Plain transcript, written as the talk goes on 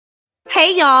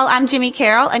Hey y'all, I'm Jimmy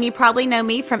Carroll, and you probably know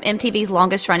me from MTV's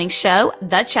longest running show,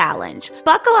 The Challenge.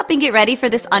 Buckle up and get ready for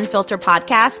this unfiltered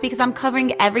podcast because I'm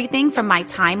covering everything from my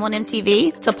time on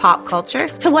MTV to pop culture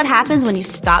to what happens when you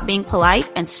stop being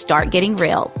polite and start getting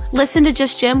real. Listen to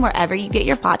Just Jim wherever you get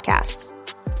your podcast.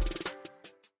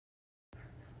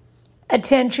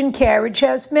 Attention Carriage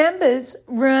House members,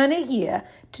 Rana here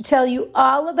to tell you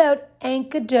all about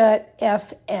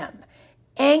Anchor.fm.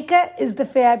 Anchor is the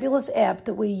fabulous app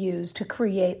that we use to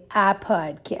create our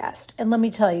podcast. And let me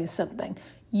tell you something.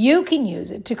 You can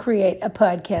use it to create a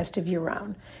podcast of your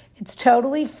own. It's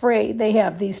totally free. They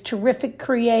have these terrific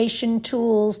creation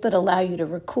tools that allow you to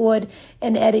record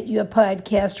and edit your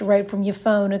podcast right from your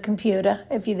phone or computer,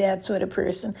 if you're that sort of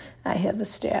person. I have a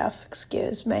staff,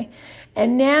 excuse me.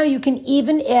 And now you can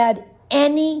even add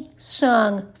any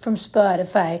song from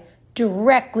Spotify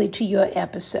directly to your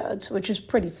episodes, which is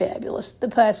pretty fabulous. The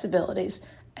possibilities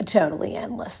are totally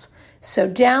endless. So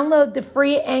download the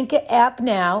free Anchor app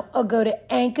now or go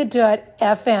to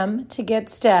anchor.fm to get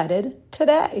started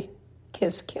today.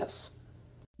 Kiss, kiss.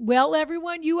 Well,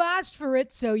 everyone, you asked for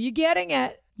it, so you're getting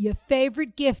it. Your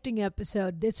favorite gifting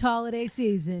episode this holiday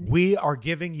season. We are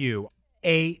giving you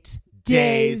 8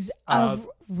 days of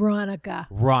Ronica.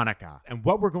 And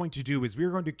what we're going to do is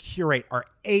we're going to curate our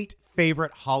 8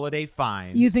 favorite holiday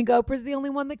finds. You think Oprah's the only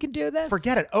one that can do this?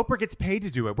 Forget it. Oprah gets paid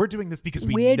to do it. We're doing this because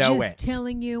we We're know just it.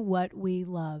 telling you what we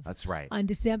love. That's right. On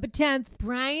December 10th,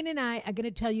 Brian and I are going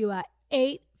to tell you our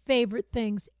 8 favorite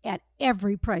things at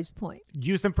every price point.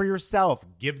 Use them for yourself.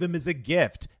 Give them as a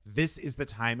gift. This is the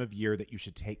time of year that you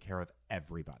should take care of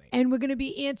everybody. And we're going to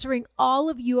be answering all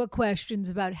of your questions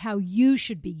about how you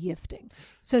should be gifting.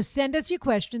 So send us your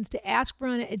questions to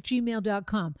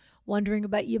askbronna@gmail.com. Wondering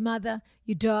about your mother,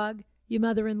 your dog, your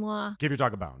mother-in-law. Give your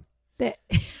dog a bone. That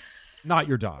Not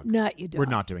your dog. Not your dog. We're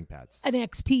not doing pets. An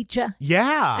ex-teacher.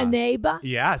 Yeah. A neighbor.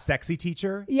 Yeah. Sexy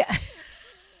teacher. Yeah.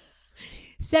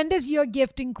 Send us your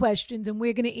gifting questions and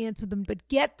we're going to answer them, but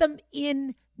get them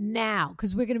in now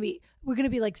because we're going to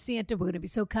be like Santa. We're going to be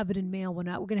so covered in mail. We're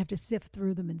going to have to sift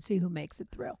through them and see who makes it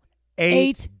through.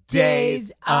 8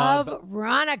 days of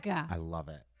Ronica. I love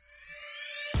it.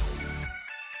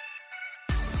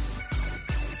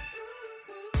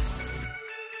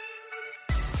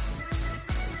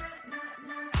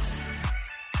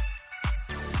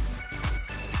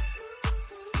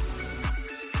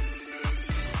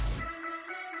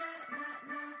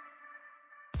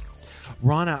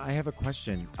 Rana, I have a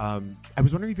question. I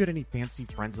was wondering if you had any fancy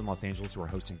friends in Los Angeles who are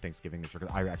hosting Thanksgiving this year.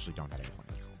 I actually don't have any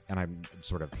plans, and I'm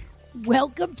sort of...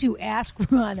 Welcome to Ask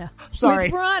Rana. Sorry.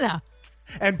 With Rana.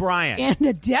 And Brian. And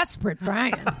a desperate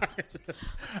Brian.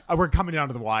 We're coming down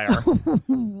to the wire.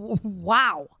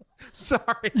 Wow.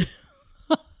 Sorry.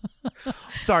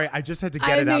 Sorry, I just had to get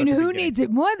it out. I mean, who needs it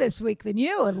more this week than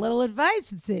you? A little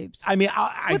advice, it seems. I mean,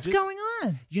 what's going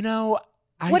on? You know,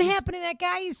 what happened to that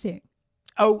guy you see?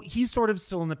 Oh, he's sort of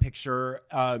still in the picture.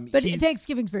 But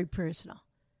Thanksgiving's very personal.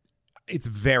 It's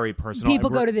very personal. People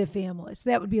go to their families.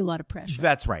 That would be a lot of pressure.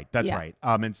 That's right. That's right.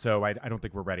 And so I don't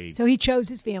think we're ready. So he chose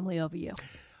his family over you.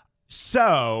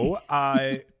 So,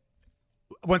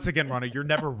 once again, Rana, you're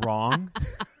never wrong.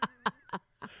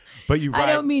 But I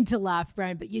don't mean to laugh,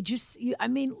 Brian, but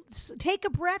take a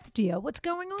breath, dear. What's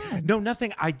going on? No,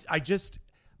 nothing. I just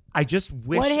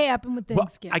wish. What happened with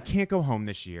Thanksgiving? Well, I can't go home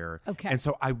this year. Okay. And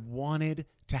so I wanted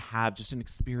to have just an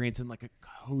experience in like a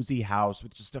cozy house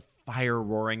with just a fire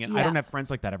roaring. And I don't have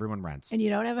friends like that. Everyone rents. And you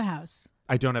don't have a house.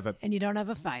 I don't have a... And you don't have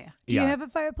a fire. Do you have a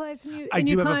fireplace in your I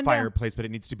do have condo? a fireplace, but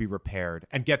it needs to be repaired.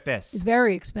 And get this. It's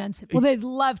very expensive. Well, they'd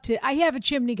love to. I have a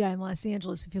chimney guy in Los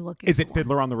Angeles if you're looking Is it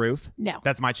Fiddler on the Roof? No.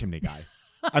 That's my chimney guy.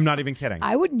 I'm not even kidding.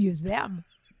 I wouldn't use them.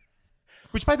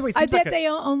 Which, by the way, I seems bet like they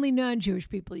only non-Jewish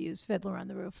people use Fiddler on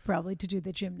the Roof probably to do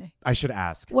the chimney. I should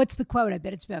ask. What's the quote? I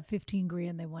bet it's about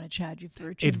 $15,000 they want to charge you for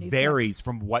a chimney. It varies fix.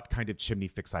 from what kind of chimney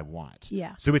fix I want.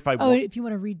 Yeah. So if I if you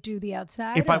want to redo the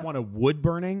outside, if I want a wood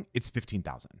burning, it's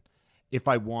 $15,000. If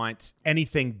I want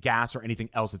anything gas or anything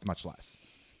else, it's much less.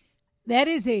 That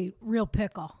is a real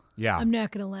pickle. Yeah. I'm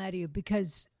not going to lie to you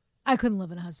because I couldn't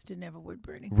live in a house that didn't have a wood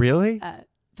burning. Really?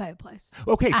 Fireplace.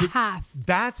 Okay, a so half.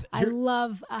 I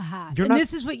love a half. And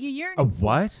this is what you're yearning a for.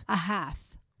 what? A half.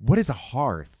 What is a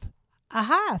hearth? A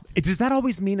half. Does that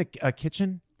always mean a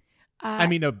kitchen? I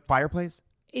mean a fireplace?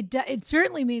 It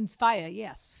certainly means fire,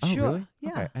 yes. Oh, sure. really? Yeah.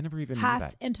 Okay, I never even knew Hearth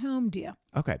that. and home, dear.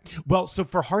 Okay. Well, so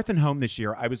for Hearth and Home this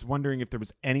year, I was wondering if there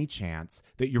was any chance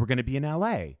that you were going to be in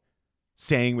L.A.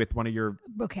 staying with one of your...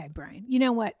 Okay, Brian. You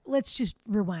know what? Let's just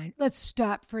rewind. Let's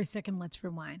stop for a second. Let's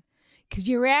rewind. Because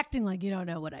you're acting like you don't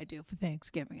know what I do for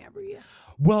Thanksgiving every year.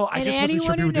 Well, I just wasn't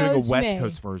sure if you were doing a West me,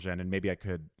 Coast version, and maybe I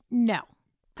could... No.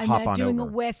 I'm hop not on doing over.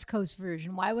 a West Coast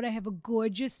version. Why would I have a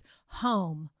gorgeous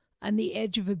home on the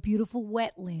edge of a beautiful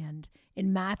wetland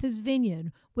in Martha's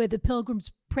Vineyard where the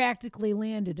Pilgrims practically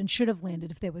landed and should have landed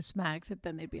if they were smart, except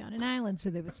then they'd be on an island, so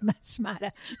they were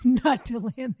smarter not to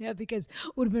land there because it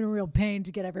would have been a real pain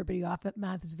to get everybody off at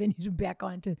Martha's Vineyard and back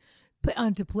onto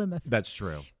Plymouth. That's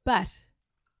true. But,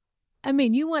 I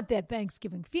mean, you want that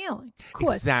Thanksgiving feeling. Of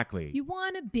course. Exactly. You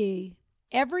want to be,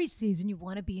 every season, you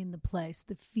want to be in the place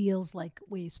that feels like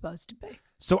where you're supposed to be.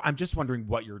 So I'm just wondering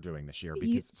what you're doing this year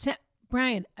because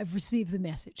Brian, I've received the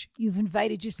message. You've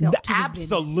invited yourself to the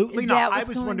absolutely vineyard. not. Is that I what's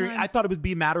was going wondering. on? I thought it would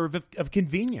be a matter of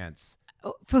convenience.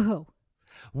 Oh, for who?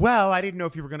 Well, I didn't know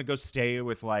if you were going to go stay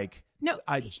with like. No,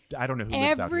 I don't know who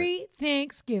lives out here. every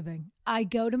Thanksgiving, I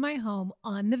go to my home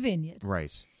on the vineyard,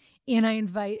 Right. and I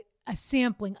invite a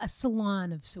sampling, a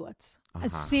salon of sorts, a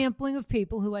sampling of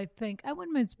people who I think I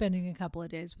wouldn't mind spending a couple of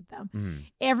days with them.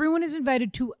 Everyone is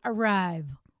invited to arrive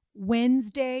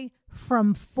Wednesday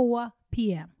from 4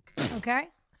 p.m. Okay?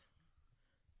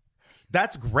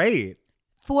 That's great.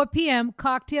 4 p.m.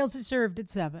 Cocktails are served at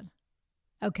 7.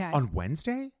 Okay. On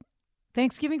Wednesday?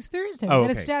 Thanksgiving's Thursday. Oh, We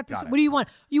gotta okay. start this. Got it. What do you want?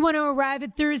 You want to arrive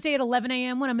at Thursday at 11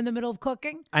 a.m. when I'm in the middle of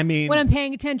cooking? I mean, When I'm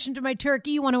paying attention to my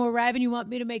turkey, you want to arrive and you want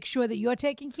me to make sure that you're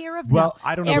taken care of? Well, No.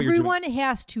 I don't know what you're doing. Everyone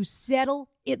has to settle.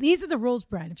 These are the rules,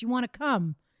 Brian. If you want to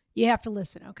come, you have to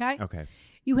listen, okay? okay.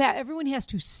 Everyone has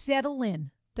to settle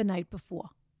in the night before.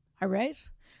 All right?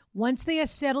 Once they are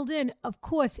settled in, of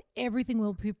course, everything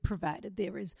will be provided.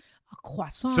 There is a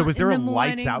croissant. So was there in a the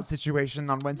morning. lights out situation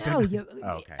on Wednesday? No, night? you,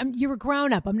 Oh, okay. you're a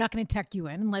grown up. I'm not going to tuck you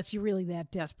in unless you're really that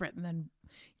desperate. And then,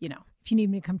 if you need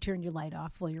me to come turn your light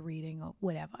off while you're reading or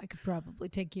whatever, I could probably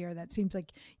take care of that. Seems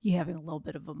like you're having a little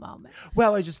bit of a moment.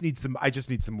 Well, I just need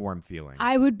some warm feeling.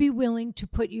 I would be willing to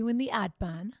put you in the art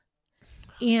barn.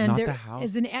 And Not there the house?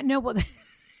 is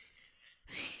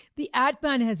the art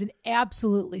barn has an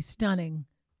absolutely stunning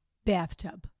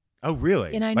bathtub. Oh,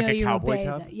 really? And I like know a you're cowboy a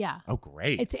tub? bather. Yeah. Oh,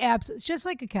 great. It's just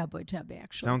like a cowboy tub,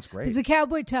 actually. Sounds great. There's a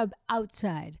cowboy tub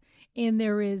outside, and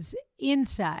there is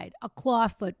inside a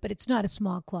clawfoot, but it's not a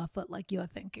small clawfoot like you're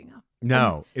thinking of.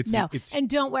 no, it's No. it's And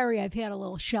don't worry, I've had a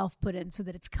little shelf put in so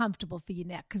that it's comfortable for your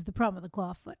neck, because the problem with the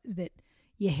clawfoot is that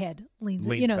your head leans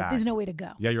back. There's no way to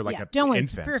go. Yeah, you're like a don't worry,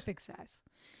 infant. it's a perfect size.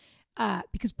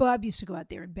 Because Bob used to go out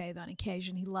there and bathe on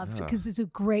occasion. He loved it because there's a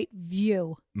great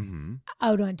view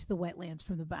out onto the wetlands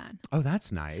from the barn. Oh,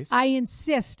 that's nice. I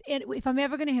insist, and if I'm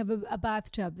ever going to have a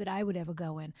bathtub that I would ever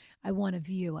go in, I want a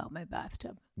view out my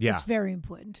bathtub. Yeah. It's very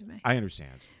important to me. I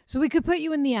understand. So we could put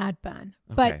you in the art barn.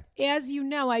 Okay. But as you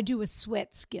know, I do a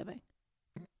sweatsgiving.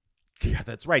 Yeah,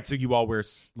 that's right. So you all wear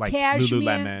like Cashmere,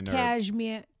 Lululemon or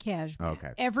cashmere.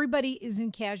 Okay. Everybody is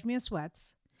in cashmere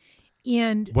sweats.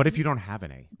 And what if you don't have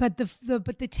any? but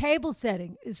the table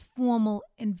setting is formal,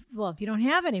 and well, if you don't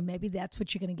have any, maybe that's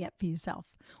what you're going to get for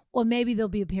yourself, or maybe there'll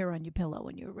be a pair on your pillow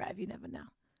when you arrive. You never know.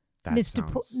 That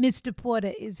Mr.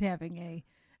 Porter is having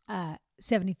a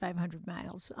 7,500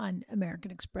 miles on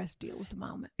American Express deal at the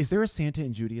moment. Is there a Santa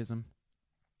in Judaism?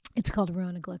 It's called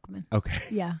Rona Glickman. Okay.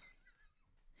 Yeah.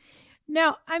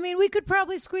 Now, I mean, we could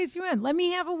probably squeeze you in. Let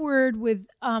me have a word with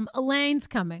Elaine's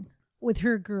coming with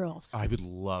her girls. I would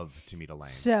love to meet Elaine.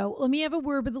 So let me have a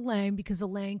word with Elaine, because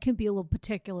Elaine can be a little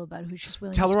particular about who she's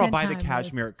willing Tell to her I'll spend buy the time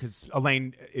cashmere because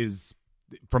Elaine is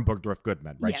from Bergdorf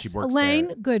Goodman, right? Yes, She works Elaine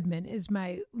there. Goodman is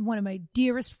one of my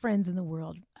dearest friends in the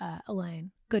world.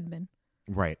 Elaine Goodman,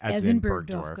 Right. as in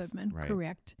Bergdorf Goodman, right.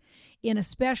 correct. And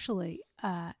especially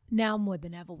now more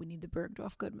than ever, we need the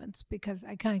Bergdorf Goodmans, because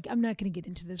I'm not going to get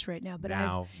into this right now, but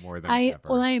Now more than I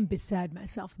ever. am beside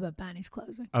myself about Bonnie's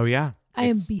closing. Oh, yeah. I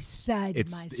am It's- beside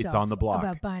It's myself on the block.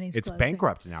 about Bonnie's It's closing.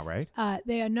 bankrupt now, right?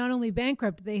 They are not only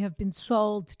bankrupt, they have been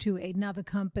sold to another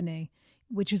company,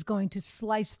 which is going to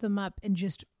slice them up and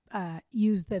just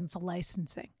use them for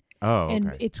licensing. Oh, okay.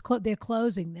 And they're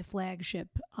closing their flagship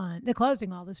they're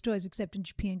closing all the stores except in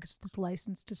Japan, because it's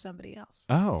licensed to somebody else.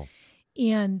 Oh.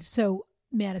 And so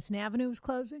Madison Avenue is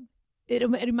closing.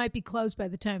 It might be closed by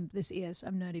the time this airs.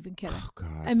 I'm not even kidding. Oh,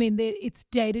 God. I mean, it's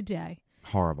day to day.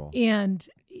 Horrible. And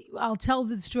I'll tell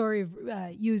the story of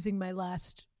using my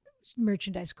last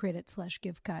merchandise credit /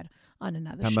 gift card on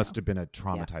another show. That must have been a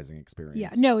traumatizing experience. Yeah,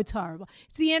 no, it's horrible.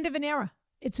 It's the end of an era.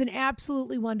 It's an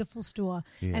absolutely wonderful store,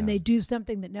 Yeah. and they do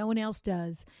something that no one else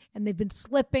does. And they've been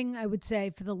slipping, I would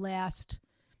say, for the last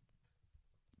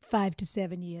 5 to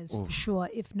 7 years, for sure,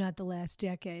 if not the last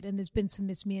decade. And there's been some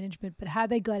mismanagement, but how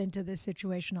they got into this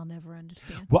situation, I'll never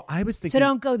understand. Well, I was thinking. So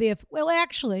don't go there. Well,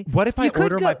 actually, What if I you could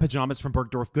order go- my pajamas from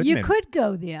Bergdorf Goodman? You could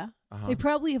go there. Uh-huh. They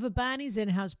probably have a Bonnie's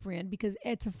in-house brand, because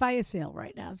it's a fire sale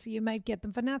right now, so you might get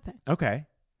them for nothing. Okay.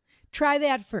 Try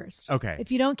that first. Okay.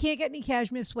 If you can't get any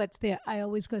cashmere sweats there, I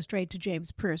always go straight to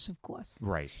James Purse, of course.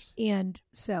 Right. And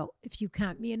so if you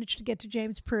can't manage to get to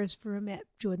James Purse for a minute,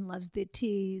 Jordan loves their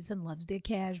tees and loves their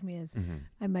cashmeres.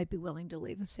 I might be willing to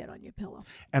leave a set on your pillow.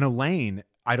 And Elaine,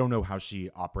 I don't know how she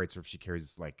operates or if she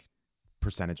carries like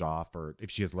percentage off or if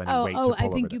she has any weight to pull I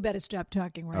think over you better stop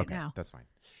talking right okay, now. that's fine.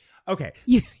 Okay.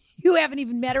 You haven't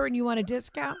even met her and you want a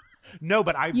discount? No,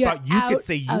 but I You're thought you could out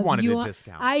say you of wanted your- a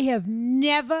discount. I have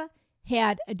never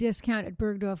had a discount at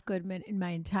Bergdorf Goodman in my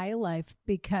entire life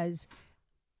because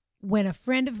when a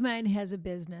friend of mine has a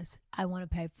business, I want to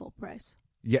pay full price.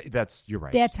 Yeah, you're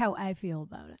right. That's how I feel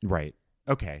about it. right.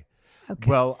 Okay. Okay.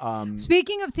 Well,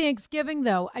 Speaking of Thanksgiving,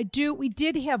 though, we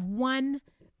did have one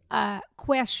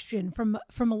question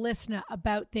from a listener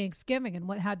about Thanksgiving and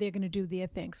how they're going to do their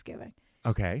Thanksgiving.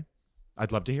 okay.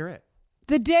 I'd love to hear it.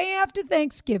 The day after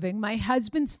Thanksgiving, my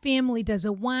husband's family does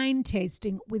a wine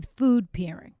tasting with food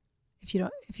pairing.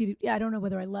 I don't know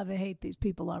whether I love or hate these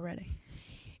people already.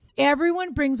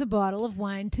 Everyone brings a bottle of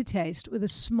wine to taste with a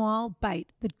small bite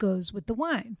that goes with the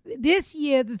wine. This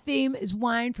year, the theme is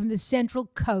wine from the Central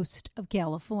Coast of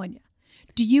California.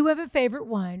 Do you have a favorite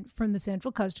wine from the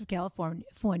Central Coast of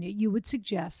California you would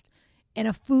suggest and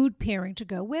a food pairing to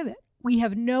go with it? We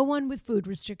have no one with food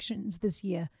restrictions this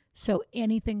year, so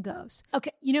anything goes.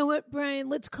 Okay, you know what, Brian?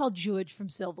 Let's call George from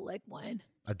Silver Lake Wine.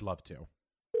 I'd love to.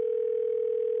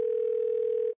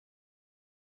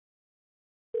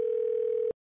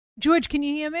 George, can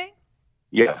you hear me?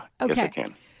 Yeah, Okay. yes, I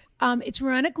can. It's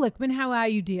Veronica Glickman. How are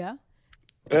you, dear?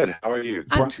 Good. How are you?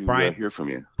 Good to Brian- hear from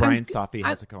you. Brian Safi,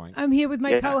 how's it going? I'm here with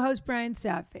my Yeah. co-host, Brian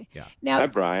Safi. Yeah. Now, Hi,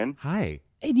 Brian. Hi.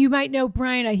 and you might know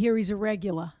Brian. I hear he's a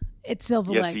regular at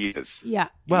Silver Yes, Lake. he is. Yeah.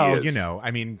 Well, is.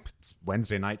 I mean, it's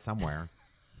Wednesday night somewhere.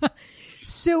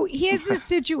 So here's the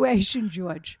situation,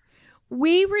 George.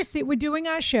 We're doing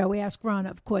our show, Ask Ron.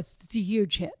 Of course, it's a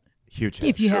huge hit. Huge hit.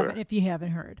 If you Sure.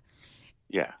 haven't heard.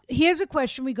 Yeah. Here's a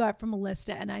question we got from a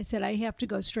listener, and I said I have to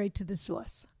go straight to the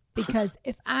source because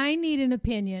if I need an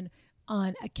opinion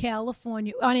on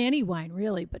any wine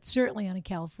really, but certainly on a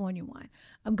California wine,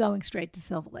 I'm going straight to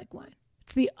Silver Lake Wine.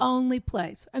 It's the only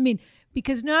place. I mean,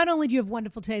 because not only do you have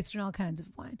wonderful taste in all kinds of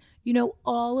wine, you know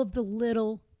all of the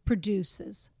little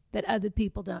producers that other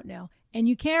people don't know, and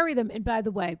you carry them. And by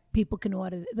the way, people can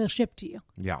order; they'll ship to you.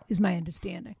 Yeah. Is my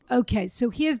understanding. Okay, so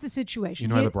here's the situation. You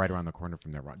know, I live right around the corner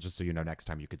from there, Ron, just so you know next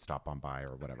time you could stop on by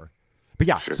or whatever. But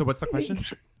yeah, Sure. so what's the question?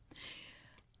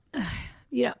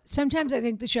 You know, sometimes I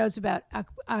think the show's about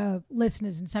our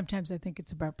listeners, and sometimes I think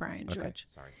it's about Brian Okay, George.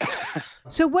 sorry.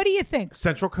 So, what do you think?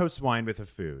 Central Coast wine with a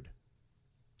food,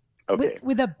 Okay.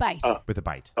 With a bite. with a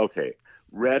bite. Okay.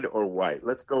 Red or white?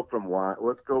 Let's go from wine.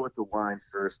 Let's go with the wine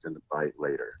first and the bite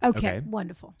later. Okay, okay.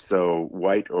 wonderful. So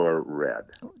white or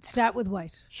red? Start with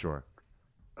white. Sure.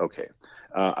 Okay.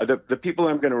 The people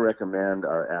I'm going to recommend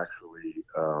are actually,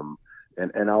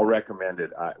 and I'll recommend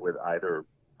it with either.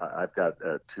 I've got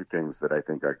two things that I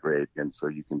think are great, and so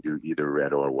you can do either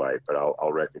red or white, but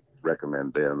I'll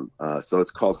recommend them. So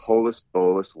it's called Holus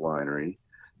Bolus Winery,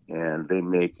 and they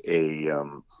make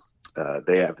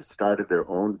they have started their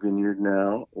own vineyard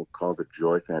now. We'll call it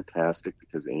Joy Fantastic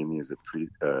because Amy is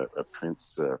a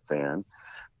Prince fan,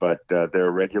 but their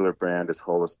regular brand is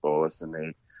Holus Bolus, and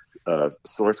they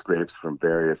source grapes from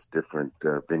various different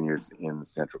vineyards in the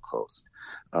Central Coast.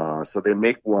 So they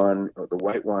make one. The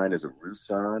white wine is a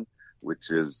Roussanne, which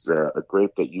is a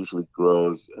grape that usually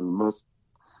grows the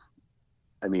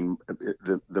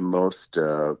most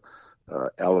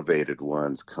elevated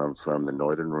ones come from the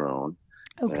Northern Rhone.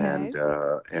 Okay.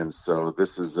 And so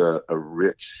this is a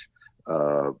rich,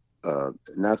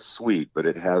 not sweet, but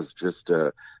it has just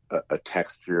a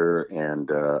texture and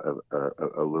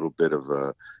a little bit of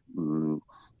a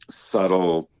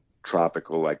subtle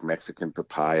tropical, like Mexican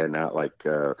papaya, not like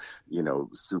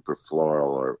super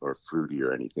floral or fruity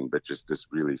or anything, but just this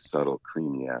really subtle,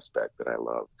 creamy aspect that I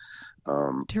love.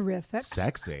 Terrific.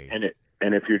 Sexy.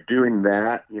 And if you're doing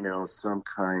that, some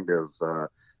kind of a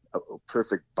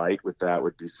perfect bite with that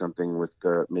would be something with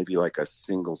maybe like a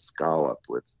single scallop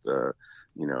with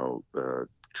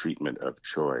treatment of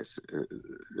choice.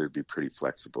 It'd be pretty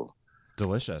flexible.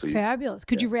 Delicious. So Fabulous.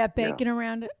 Could you wrap bacon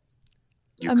around it?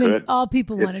 You could. All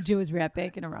people want to It's- do is wrap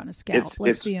bacon around a scallop.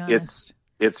 Let's be honest.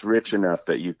 It's rich enough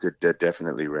that you could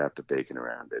definitely wrap the bacon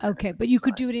around it. Okay, but you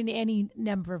could do it in any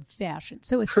number of fashions.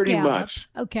 So a Pretty scallop. much.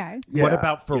 Okay. What Yeah,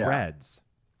 about for yeah. reds?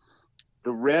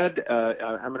 The red,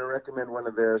 I'm going to recommend one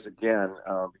of theirs again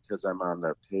because I'm on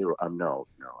the payroll. I'm not.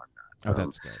 Oh,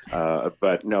 that's good.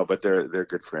 But they're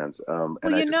good friends. Well,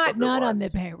 and I you're just not love their on their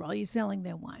wines. payroll. You're selling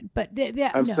their wine, but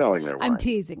I'm selling their wine. I'm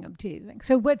teasing.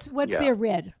 So what's Yeah. their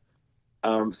red?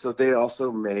 So they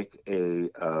also make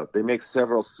they make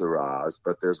several Syrahs,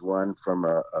 but there's one from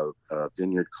a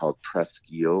vineyard called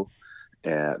Presqu'Île,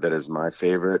 that is my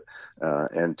favorite.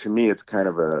 And to me, it's kind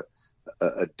of a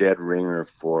dead ringer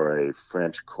for a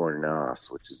French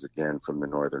Cornas, which is again from the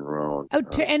Northern Rhone. Oh,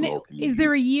 and is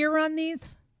there a year on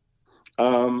these?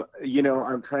 I'm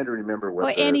trying to remember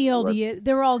what. Any old year,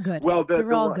 they're all good. Well,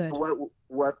 they're all good.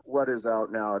 What is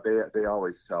out now? They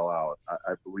always sell out.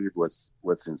 I believe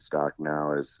what's in stock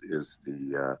now is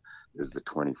the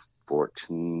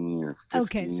 2014 or 15.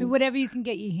 Okay, so whatever you can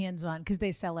get your hands on because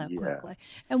they sell out quickly.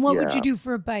 And what would you do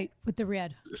for a bite with the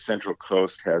red? The Central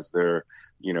Coast has their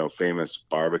famous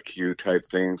barbecue type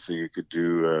thing, so you could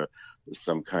do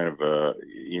some kind of a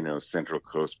Central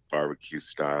Coast barbecue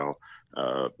style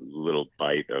little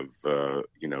bite of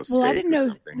steak. Well, I didn't know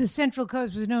something. the Central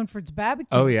Coast was known for its barbecue.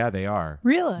 Oh yeah, they are.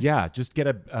 Really? Yeah, just get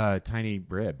a tiny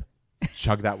rib,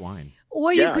 chug that wine.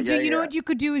 Or you could do, you know what you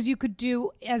could do is you could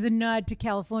do, as a nod to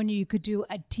California, you could do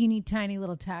a teeny tiny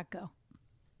little taco.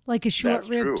 Like a short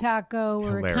rib taco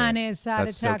or Hilarious. a carne asada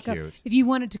That's so taco. cute. If you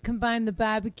wanted to combine the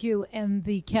barbecue and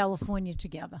the California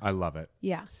together. I love it.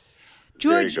 Yeah.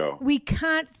 There you George, go. we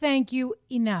can't thank you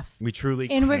enough. We truly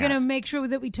And we're can't. going to make sure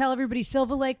that we tell everybody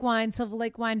Silver Lake Wine,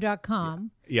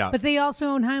 silverlakewine.com. Yeah. But they also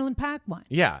own Highland Park Wine.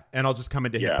 Yeah, and I'll just come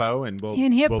into Hippo and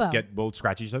we'll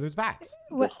scratch each other's backs.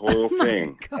 The whole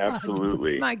thing. God.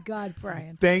 Absolutely. My God,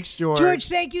 Brian. Thanks, George. George,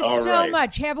 thank you All so right.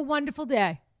 much. Have a wonderful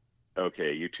day.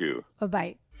 Okay, you too.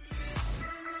 Bye-bye.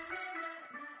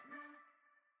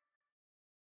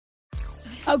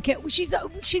 Okay, well, she's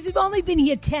only been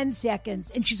here 10 seconds,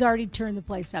 and she's already turned the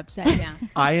place upside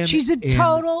down. She's a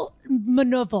total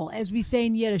maneuver, as we say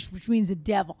in Yiddish, which means a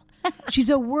devil. She's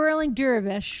a whirling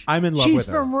dervish. I'm in love She's with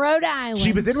her. She's from Rhode Island.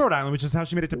 She was in Rhode Island, which is how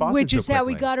she made it to Boston Which is so how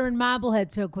we quickly. got her in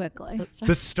Marblehead so quickly.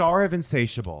 The star of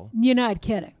Insatiable. You're not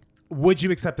kidding. Would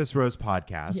you accept this Rose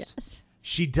podcast? Yes.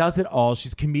 She does it all.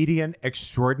 She's comedian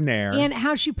extraordinaire. And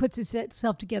how she puts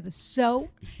herself together so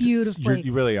beautifully.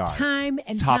 You really are. Time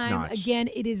and Top time notch. again,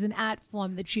 it is an art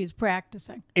form that she is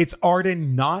practicing. It's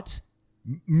Arden, not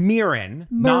Mirren,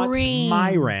 not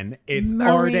Myron. It's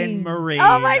Arden Marine.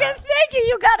 Oh my God, thank you.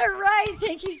 You got it right.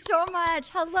 Thank you so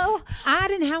much. Hello.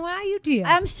 Arden, how are you, dear?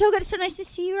 I'm so good. It's so nice to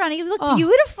see you, Ronnie. You look Oh,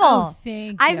 beautiful. oh,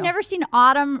 thank you. I've never seen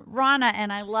autumn Rana,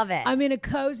 and I love it. I'm in a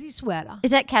cozy sweater. Is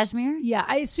that cashmere? Yeah,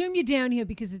 I assume you're down here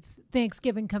because it's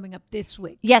Thanksgiving coming up this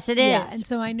week. Yes, it is. Yeah, and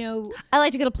so I know. I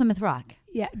like to go to Plymouth Rock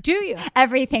Yeah, do you?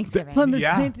 every Thanksgiving. Plymouth.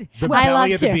 Yeah. The I belly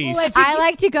love of the to. beast. Well,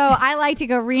 I like to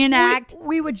go reenact.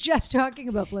 We were just talking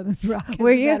about Plymouth Rock. As Were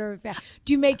a you? matter of fact,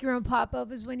 do you make your own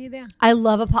popovers when you're there? I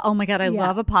love oh my God, I Yeah,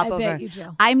 love a I popover. bet you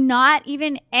do. I'm not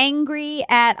even angry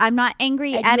at At a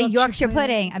Yorkshire Yorkshire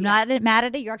pudding. pudding? I'm not mad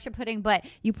at a Yorkshire pudding, but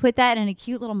you put that in a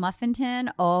cute little muffin tin.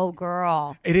 Oh,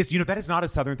 girl. It is. That is not a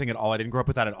Southern thing at all. I didn't grow up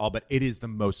with that at all, but it is the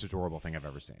most adorable thing I've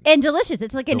ever seen. And delicious.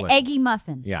 It's like Delicious. an eggy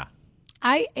muffin. Yeah.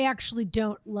 I actually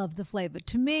don't love the flavor.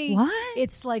 To me, What?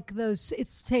 it's like it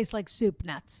tastes like soup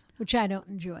nuts, which I don't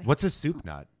enjoy. What's a soup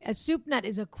nut? A soup nut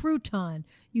is a crouton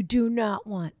you do not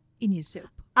want in your soup.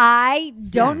 I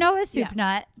don't Yeah. know a soup Yeah.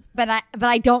 nut, but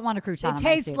I don't want a crouton. It on my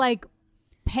tastes soup. like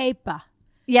paper.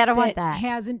 Yeah, I don't want that.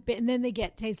 Hasn't been, and then they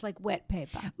tastes like wet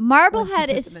paper. Marblehead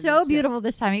put is them in so the soup. beautiful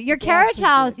this time. Your It's carriage absolutely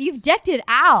house, gorgeous. you've decked it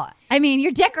out. I mean,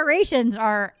 your decorations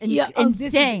are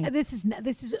insane. This is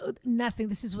nothing.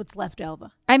 This is what's left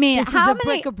over. I mean, This is how a many?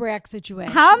 bric-a-brac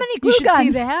situation. How many glue You should see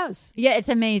guns? the house. Yeah, it's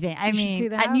amazing. I You should mean, see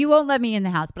the and you house. won't let me in the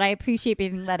house, but I appreciate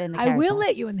being let in the I carriage will house.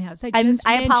 let you in the house. I I mentioned that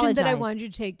I apologize. wanted you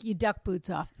to take your duck boots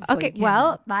off. before Okay, you came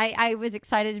well, in. I was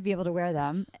excited to be able to wear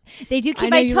them. They do I keep know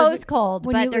my you live toes in- cold,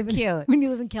 when but you they're live in- cute. When you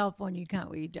live in California, you can't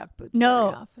wear your duck boots. very No,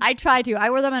 often. I tried to. I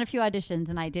wore them on a few auditions,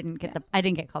 and I didn't get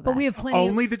called But back. we have plenty.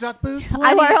 Only the duck boots?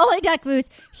 I wore only duck boots,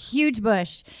 huge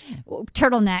bush,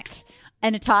 turtleneck,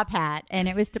 and a top hat, and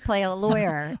it was to play a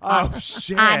lawyer Oh,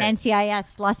 shit. on NCIS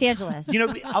Los Angeles.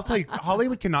 I'll tell you,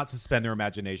 Hollywood cannot suspend their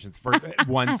imaginations for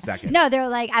 1 second. No, they're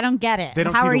like, I don't get it. They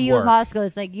don't How see are the you work. in law school?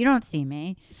 It's like, you don't see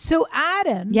me. So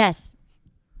Adam, Yes,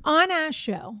 on our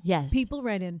show, Yes. people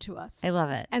write into us, I love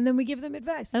it. and then we give them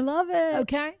advice. I love it.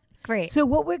 Okay, Great. So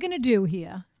what we're going to do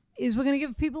here is we're going to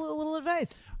give people a little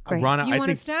advice. Great. Rana, You I wanna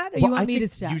think- start, or you want I me to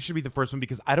think start? You should be the first one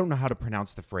because I don't know how to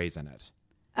pronounce the phrase in it.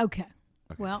 Okay.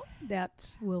 Well,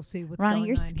 we'll see what's Ronnie, going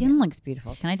your on skin here. looks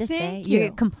beautiful. Can I just Thank say? you.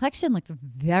 Your complexion looks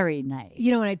very nice.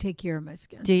 You know when I take care of my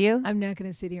skin. Do you? I'm not going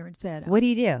to sit here and say it. What do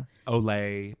you do?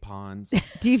 Olay, Pons.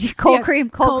 Do you do cold Yeah, cream?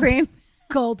 cold- Cream?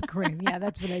 Cold cream. Yeah,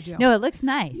 that's what I do. No, it looks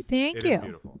nice. Thank It you. is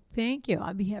beautiful. Thank you.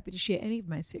 I'd be happy to share any of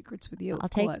my secrets with you. of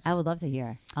course. I would love to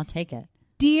hear. I'll take it.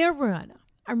 Dear Rana,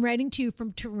 I'm writing to you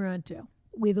from Toronto,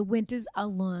 where the winters are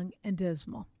long and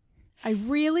dismal. I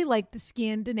really like the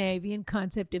Scandinavian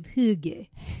concept of hygge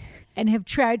and have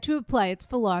tried to apply its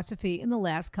philosophy in the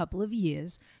last couple of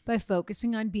years by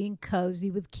focusing on being cozy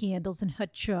with candles and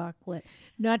hot chocolate,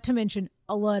 not to mention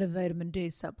a lot of vitamin D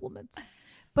supplements.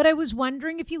 But I was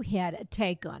wondering if you had a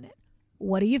take on it.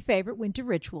 What are your favorite winter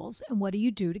rituals, and what do you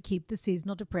do to keep the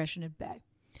seasonal depression at bay?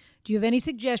 Do you have any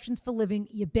suggestions for living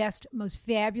your best, most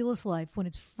fabulous life when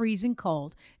it's freezing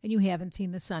cold and you haven't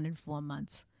seen the sun in 4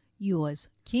 months? Yours,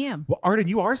 Cam. Well, Arden,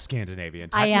 you are Scandinavian.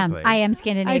 I am I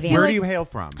Scandinavian. feel Where like- do you hail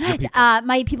from? Your people.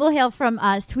 My people hail from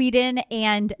Sweden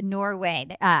and Norway.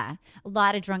 A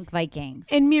lot of drunk Vikings.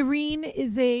 And Mireen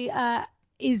is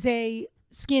a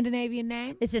Scandinavian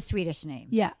name? It's a Swedish name.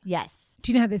 Yeah. Yes.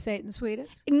 Do you know how they say it in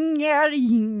Swedish?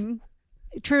 I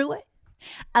Truly?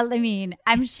 mean,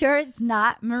 I'm sure it's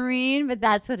not marine, but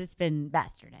that's what it's been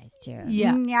bastardized to.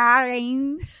 Yeah.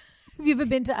 Njaring. Have you ever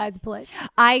been to either place?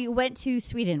 I went to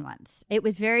Sweden once. It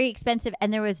was very expensive,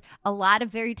 and there was a lot of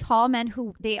very tall men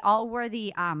who they all wore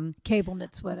the Cable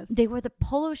knit sweaters. they wore the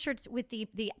polo shirts with the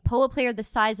polo player the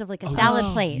size of like a Oh, salad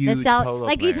plate. The huge salad, polo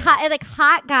like these player.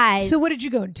 hot guys. So what did you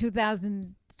go in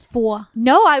 2004?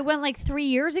 No, I went like 3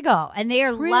 years ago, and they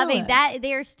are Really? loving that.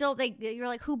 They are still you're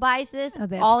like, who buys this? Oh,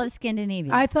 that's all t- of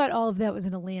Scandinavia. I thought all of that was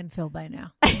in a landfill by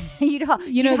now. you'd ho-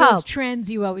 You know you'd those hope. trends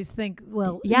you always think,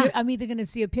 well, Yeah. I'm either going to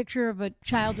see a picture of a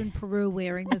child in Peru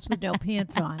wearing this with no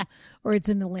pants on, or it's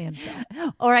in the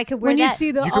landfill. Or I could wear When that. you see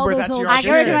You could all wear those that to old your I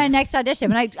go to my auditions. next audition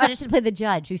when I audition to play the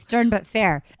judge, who's stern but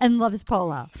fair and loves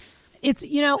polo. It's,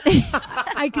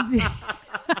 I can see.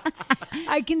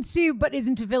 I can see, but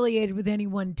isn't affiliated with any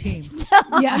one team.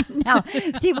 Yeah. No,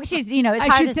 she's it's I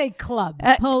hard should to say club.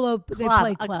 Polo, they club,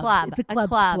 play a clubs. club, It's a a club,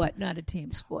 club. sport, not a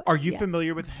team sport. Are you Yeah.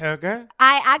 familiar with Höger?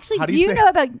 I actually How do do you you say- know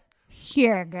about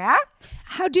Hjöga?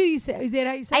 How do you say? Is that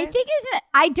how you say I it? think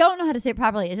I don't know how to say it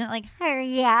properly. Isn't it like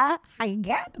Hjöga?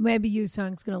 Maybe you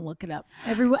song's gonna look it up.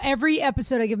 Every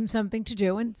episode, I give him something to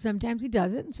do, and sometimes he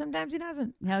does it, and sometimes he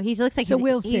doesn't. No, he looks like So he's-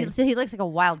 we'll he, see. He looks like a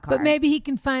wild card. But maybe he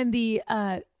can find the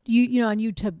you know on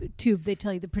YouTube they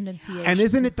tell you the pronunciation. And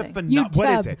isn't it the what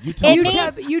is it? It YouTube,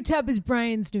 means- YouTube is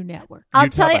Brian's new network. I'll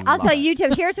YouTube, tell you. I I'll love tell it. you.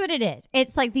 YouTube. Here's what it is.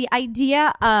 It's like the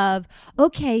idea of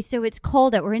okay, so it's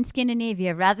cold out. We're in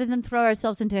Scandinavia. Rather than throw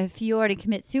ourselves into a fjord and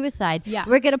commit suicide, Yeah.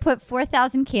 we're gonna put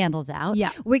 4,000 candles out. Yeah.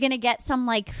 we're gonna get some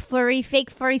like fake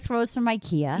furry throws from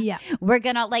IKEA. Yeah. we're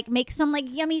gonna like make some like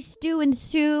yummy stew and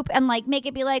soup and like make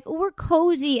it be like we're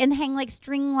cozy and hang like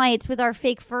string lights with our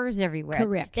fake furs everywhere.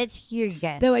 Correct. That's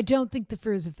Hjöga. Though I don't think the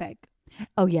furs are fake.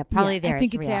 Oh yeah, probably Yeah, there. I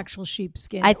think it's real. actual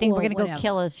sheepskin. I think or we're gonna go whatever.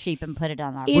 kill a sheep and put it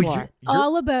on our It's floor.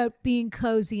 all about being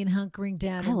cozy and hunkering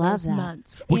down I in love those that.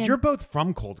 months. Well, And- you're both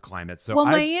from cold climates, so well,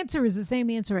 my I answer is the same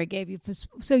answer I gave you.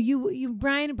 So you,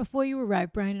 Brian, before you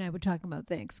arrived, Brian and I were talking about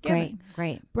Thanksgiving.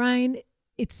 Great. Brian,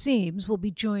 it seems, will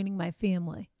be joining my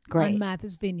family Great. on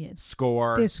Martha's Vineyard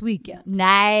score. this weekend.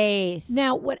 Nice.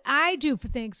 Now, what I do for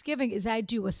Thanksgiving is I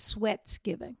do a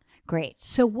sweatsgiving. Great.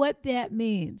 So what that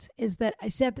means is that I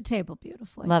set the table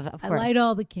beautifully. Love it, of I course. light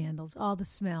all the candles, all the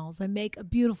smells. I make a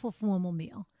beautiful formal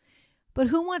meal. But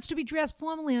who wants to be dressed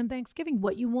formally on Thanksgiving?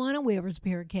 What you want to wear is a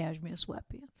pair of cashmere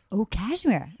sweatpants. Oh,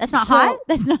 cashmere. That's not So- hot?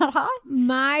 That's not hot?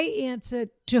 My answer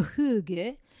to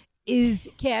hygge is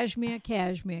cashmere,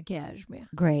 cashmere, cashmere.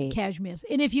 Great. Cashmere.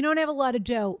 And if you don't have a lot of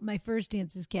dough, my first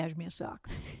answer is cashmere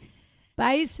socks.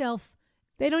 Buy yourself.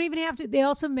 They don't even have to. They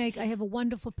also make, I have a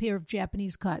wonderful pair of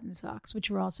Japanese cotton socks,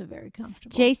 which are also very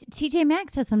comfortable. TJ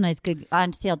Maxx has some nice good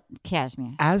on sale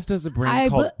cashmere. As does a brand I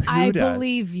called I Pudus.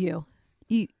 believe you.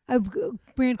 A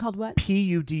brand called what?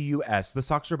 Pudus. The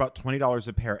socks are about $20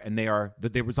 a pair, and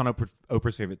they was on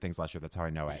Oprah's favorite things last year. That's how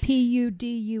I know it.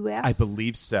 Pudus. I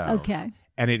believe so. Okay.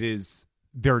 And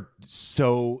they're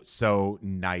so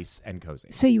nice and cozy.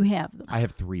 So you have them. I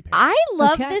have 3 pairs. I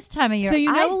love Okay. this time of year. So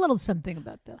you know I- a little something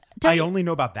about this. I only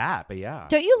know about that, but yeah.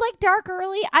 Don't you like dark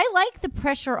early? I like the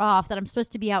pressure off that I'm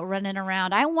supposed to be out running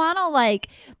around. I want to like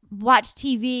watch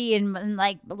TV and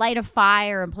like light a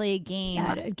fire and play a game.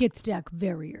 Yeah, it gets dark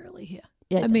very early here.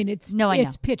 Yeah, I mean, it's no, I know.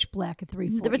 it's pitch black at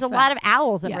 3:45. There was a lot of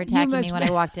owls that Yeah, were you attacking must me when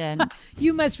I walked in.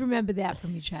 You must remember that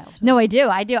from your childhood. No, I do.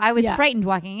 I was Yeah. frightened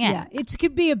walking in. Yeah, it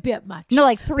could be a bit much. No,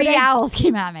 like 3 But I- owls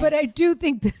came at me. But I do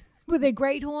think that, were they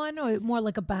great horn or more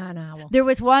like a barn owl? There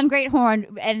was one great horn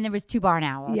and there was 2 barn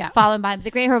owls. Yeah. Followed by the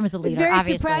great horn was the It's leader. very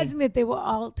obviously. surprising that they were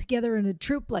all together in a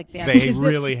troop like that. They because they're-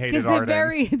 really hated because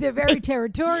Arden. they're very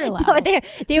territorial. No, owls. they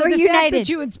So were the fact united. that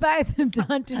you inspired them to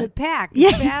hunt in a pack. Is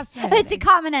Yeah, fascinating. it's a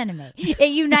common enemy.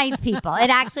 It unites people. It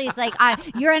actually is like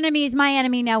your enemy is my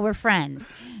enemy. Now we're friends.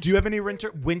 Do you have any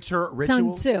winter Sun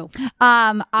rituals? Tzu.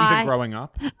 Even growing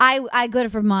up? I go to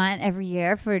Vermont every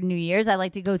year for New Year's. I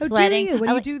like to go sledding. Do you? What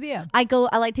do I you li- do there?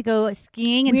 I like to go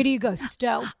skiing. And Where do you go?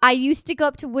 Stowe. I used to go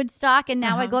up to Woodstock, and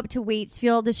now I go up to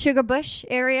Waitsfield, the Sugar Bush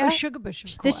area. Oh, Sugar Bush,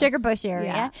 of The course. Sugar Bush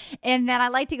area. Yeah. And then I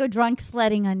like to go drunk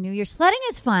sledding on New Year's. Sledding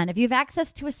is fun. If you have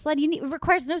access to a sled, it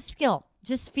requires no skill,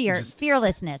 just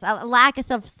fearlessness, a lack of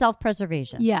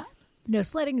self-preservation. Yeah. No,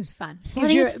 sledding is fun.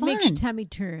 Sledding is It makes your fun. tummy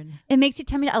turn. It makes you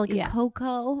tell me I like Yeah. a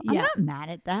cocoa. I'm Yeah. not mad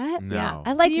at that. No. Yeah,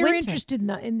 I like so you're winter. interested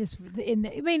in this.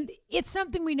 I mean, it's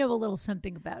something we know a little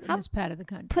something about in this part of the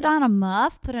country. Put on a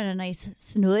muff, put on a nice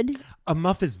snood. A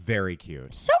muff is very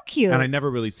cute. So cute. And I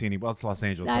never really see any. Well, it's Los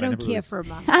Angeles. I but don't never care really for a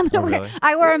muff. I'm gonna Oh, wear, really?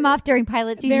 I wore a muff during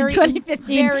pilot season Very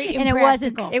 2015, very and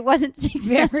impractical. it wasn't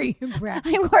successful. Very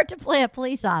impractical. I wore it to play a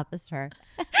police officer.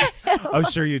 Oh,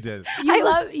 sure you did.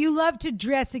 You love to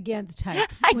dress against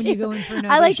type I when do. you go in for an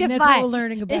I like audition. defy. That's what we're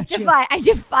learning about it's you. defy. I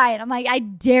defy it. I'm like, I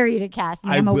dare you to cast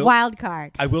me. I'm a will- wild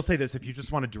card. I will say this: if you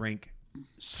just want to drink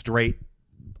straight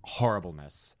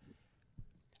horribleness,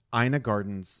 Ina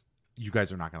Gardens, you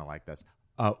guys are not going to like this.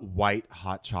 White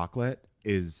hot chocolate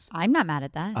is I'm not mad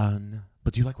at that.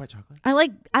 But do you like white chocolate?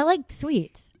 I like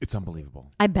sweets. It's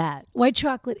unbelievable. I bet. White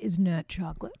chocolate is not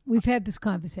chocolate. We've had this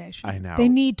conversation. I know. They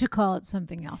need to call it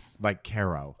something else. Like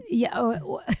Caro. Yeah,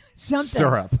 something.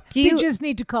 Syrup. Do They you just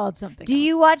need to call it something do else.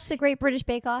 you watch the Great British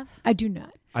Bake Off? I do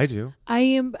not. I do. I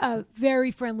am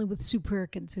very friendly with Sue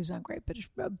Perkins, who's on Great British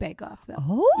Bake Off, though.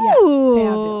 Oh,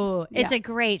 fabulous. It's Yeah. a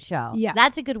great show. Yeah.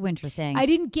 That's a good winter thing. I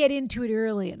didn't get into it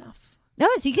early enough. No,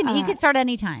 so you can start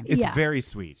anytime. It's Yeah. very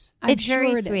sweet. I'm It's sure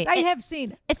very it is. sweet. I have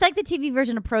seen it. It's like the TV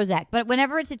version of Prozac, but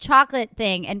whenever it's a chocolate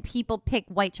thing and people pick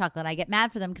white chocolate, I get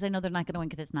mad for them because I know they're not going to win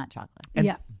because it's not chocolate. And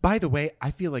Yeah. by the way, I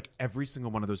feel like every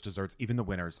single one of those desserts, even the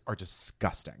winners, are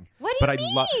disgusting. What do but you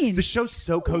I love mean? the show's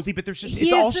so cozy, but there's just it's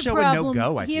Here's all the show problem. and no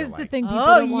go. I Here's feel the like. thing. People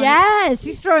Oh, don't want yes.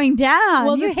 He's throwing down.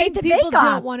 Well, you the hate thing the people Bake Off.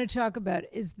 don't want to talk about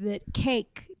is that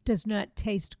cake does not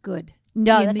taste good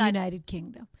No, in that's the not- United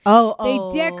Kingdom. Oh,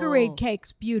 They decorate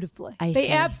cakes beautifully. I They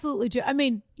see. absolutely do. I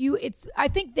mean, I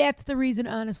think that's the reason,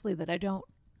 honestly, that I don't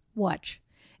watch,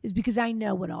 is because I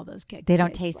know what all those cakes. They don't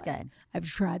taste taste like. good. I've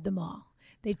tried them all.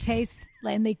 They taste,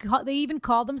 and they even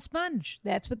call them sponge.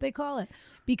 That's what they call it,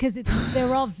 because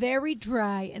they're all very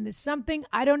dry, and there's something,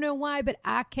 I don't know why, but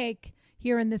our cake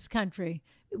here in this country,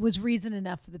 it was reason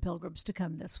enough for the Pilgrims to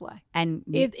come this way. And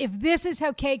If this is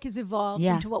how cake has evolved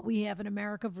Yeah. into what we have in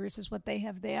America versus what they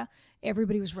have there,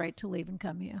 everybody was right to leave and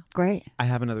come here. great. I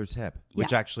have another tip,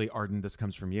 which Yeah. actually, Arden, this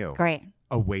comes from you. Great.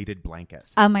 A weighted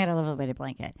blanket. Oh my God, I love a weighted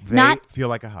blanket. They Not feel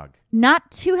like a hug.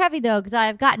 Not too heavy though, because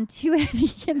I've gotten too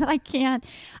heavy and I can't.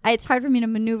 It's hard for me to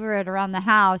maneuver it around the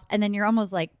house, and then you're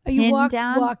almost like Are pinned you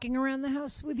down. walking around the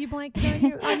house with your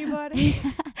blanket on your body?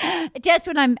 Just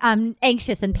when I'm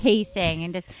anxious and pacing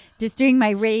and just doing my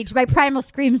rage, my primal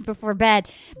screams before bed.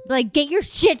 Like, get your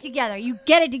shit together. You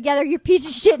get it together. You're a piece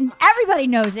of shit, and everybody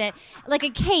knows it. Like a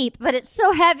cape, but it's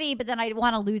so heavy. But then I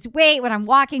want to lose weight when I'm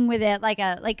walking with it, like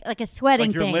a sweating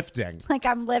Like you're thing. lifting. Like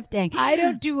I'm lifting. I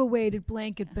don't do a weighted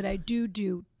blanket, but I do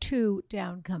 2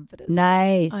 down comforters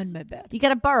Nice. on my bed You got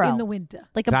to burrow in the winter.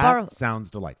 like a That burrow.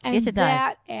 sounds delightful. And Yes, it does.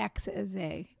 that acts as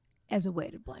a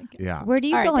weighted blanket. Yeah. Where do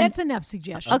you All go? right, that's enough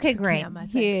suggestions. Okay, for great. Cam, I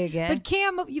think. Here you go. But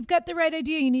Cam, you've got the right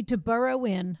idea. You need to burrow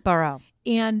in. burrow.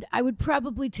 And I would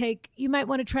probably you might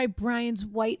want to try Brian's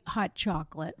white hot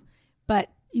chocolate, but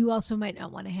you also might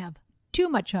not want to have too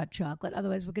much hot chocolate.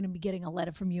 Otherwise, we're going to be getting a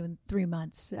letter from you in 3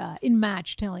 months, in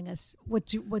March, telling us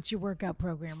what's your workout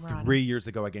program, Ron. 3 years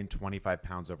ago, I gained 25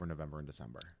 pounds over November and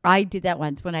December. I did that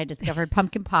once when I discovered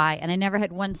pumpkin pie, and I never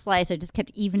had one slice. I just kept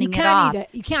You evening it off.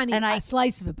 can't eat And a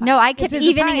slice of a pie. No, I If kept there's a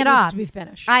evening pie, it needs off. to be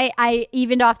finished. I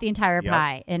evened off the entire Yep.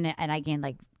 pie, and I gained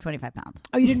like 25 pounds.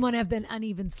 Oh, you didn't want to have that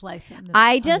uneven slice on the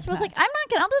I on just the was pie. like,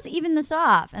 I'll just even this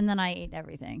off, and then I ate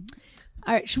everything.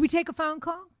 All right, should we take a phone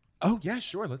call? Oh, yeah,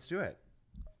 sure. Let's do it.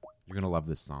 You're going to love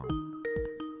this song.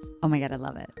 Oh my God, I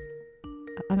love it.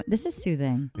 This is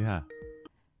soothing. Yeah.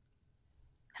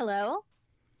 Hello.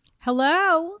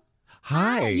 Hello.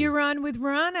 Hi. You're on with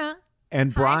Rana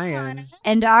And Brian.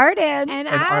 And Arden, and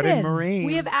Arden Arden. Marine.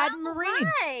 We have Arden Marine.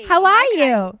 Hi. how are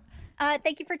you?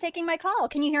 Thank you for taking my call.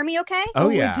 Can you hear me okay? Oh,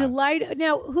 We're yeah. delighted.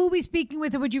 Now, who are we speaking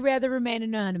with, or would you rather remain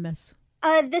anonymous?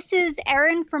 This is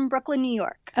Erin from Brooklyn, New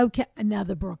York. Okay,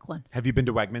 another Brooklyn. Have you been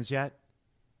to Wegmans yet?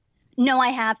 No, I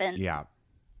haven't. Yeah.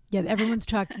 Yeah, everyone's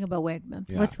talking about Wegmans.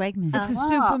 Yeah. What's Wegmans? It's a Oh.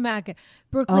 supermarket.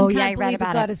 Brooklyn Oh can't yeah, I read believe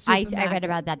about got it. a supermarket. I read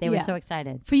about that. They were Yeah. so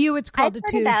excited. For you, it's called I've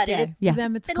a heard about Tuesday. it. Yeah. For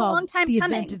them, it's Been a called long time the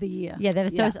coming. event of the year. Yeah, they were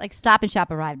so like Stop and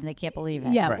Shop arrived, and they can't believe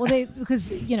it. Yeah, Right. well, because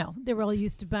they're all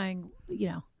used to buying,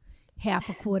 half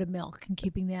a quart of milk and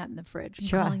keeping that in the fridge and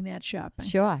Sure. calling that shopping.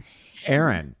 Sure.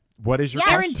 Aaron, what is your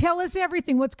Yeah. Aaron, question? tell us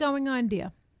everything. What's going on,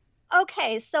 dear?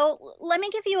 Okay, so let me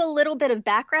give you a little bit of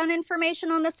background information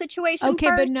on the situation Okay,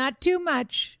 first. but not too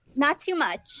much. Not too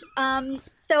much.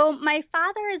 So my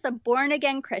father is a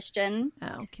born-again Christian.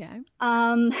 Okay.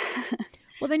 Um,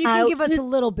 Well, then you can give us this- a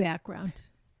little background.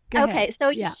 Go okay, ahead. so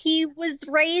Yeah. he was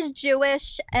raised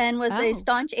Jewish and was a Oh.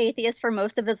 staunch atheist for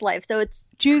most of his life. So it's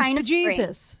Jews kind for of strange.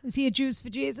 Jesus. Is he a Jews for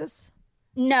Jesus?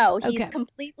 No, he's Okay.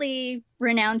 completely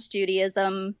renounced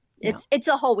Judaism. Yeah. It's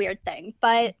a whole weird thing,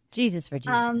 but Jesus for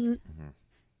Jesus.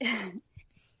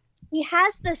 he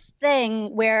has this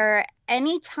thing where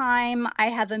anytime I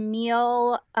have a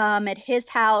meal at his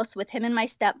house with him and my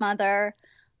stepmother,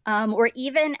 or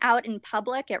even out in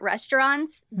public at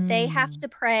restaurants, they have to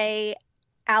pray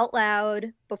out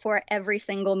loud before every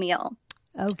single meal.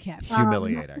 Okay.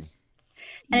 Humiliating.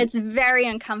 And it's very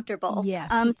uncomfortable. Yes.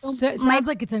 So It my sounds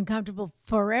like it's uncomfortable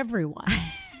for everyone.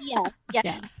 Yes, yes.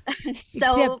 Yeah.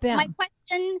 So Except them. my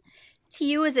question to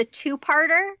you is a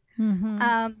two-parter.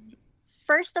 Mhm.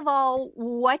 First of all,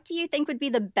 what do you think would be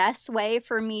the best way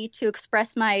for me to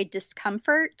express my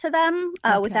discomfort to them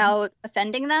Okay. without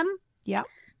offending them? Yep.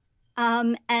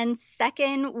 And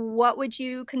second, what would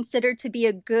you consider to be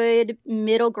a good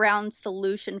middle ground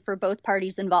solution for both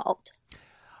parties involved?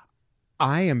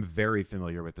 I am very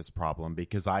familiar with this problem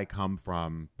because I come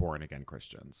from born again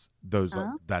Christians.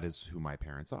 That is who my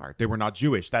parents are. They were not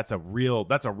Jewish. That's a real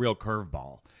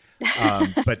curveball.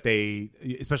 But they,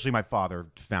 especially my father,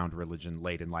 found religion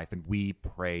late in life, and we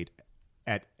prayed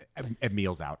at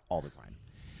meals out all the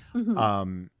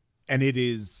time. And it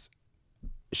is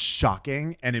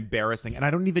shocking and embarrassing. And I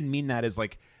don't even mean that as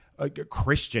like a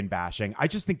Christian bashing. I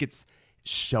just think it's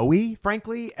showy,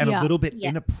 frankly, and Yeah. a little bit Yeah.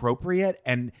 inappropriate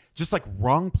and just like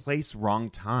wrong place, wrong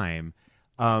time.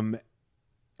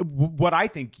 What I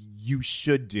think you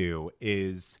should do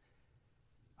is,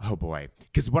 oh boy,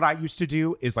 because what I used to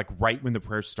do is like right when the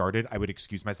prayer started, I would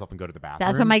excuse myself and go to the bathroom.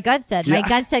 That's what my gut said. My Yeah.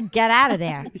 gut said, get out of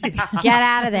there. Get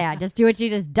out of there. Just do what you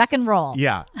just duck and roll.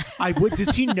 Yeah, I would.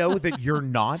 Does he know that you're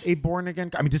not a born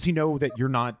again? I mean, does he know that you're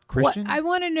not Christian? I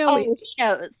want to know, Oh, he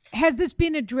knows. has this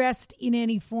been addressed in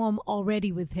any form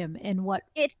already with him, and what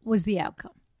It- was the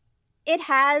outcome? It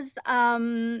has.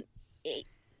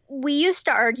 We used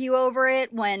to argue over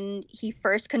it when he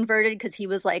first converted because he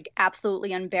was like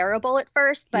absolutely unbearable at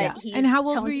first. But Yeah. he And how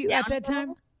old toned were it you down at that a little.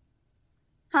 time?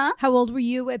 Huh? How old were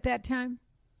you at that time?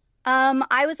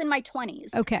 I was in my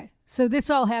 20s. Okay. So this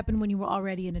all happened when you were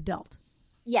already an adult.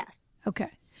 Yes.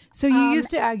 Okay. So you used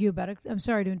to argue about it. I'm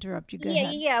sorry to interrupt you. Go Yeah,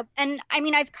 ahead. yeah. And I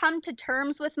mean, I've come to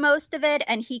terms with most of it,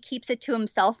 and he keeps it to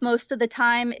himself most of the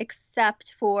time,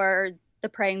 except for the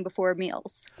praying before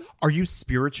meals. Are you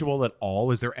spiritual at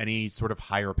all? Is there any sort of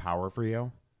higher power for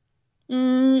you?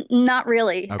 Not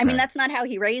really. I Okay. mean, that's not how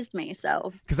he raised me.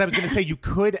 So Because I was going to say you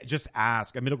could just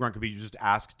ask, a middle ground could be you just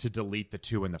ask to delete the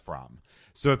to and the from.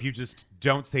 So if you just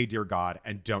don't say dear God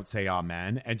and don't say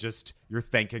amen and just you're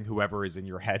thanking whoever is in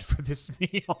your head for this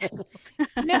meal.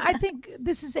 No, I think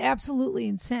this is absolutely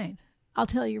insane. I'll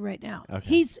tell you right now.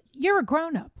 Okay. You're a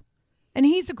grown up, and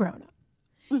he's a grown up,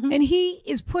 and he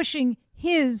is pushing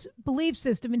his belief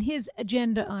system and his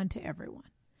agenda onto everyone.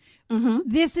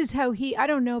 This is how I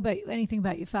don't know about anything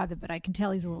about your father, but I can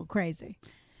tell he's a little crazy.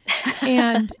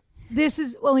 And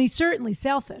he's certainly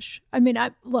selfish. I mean,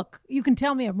 look, you can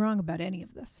tell me I'm wrong about any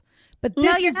of this, but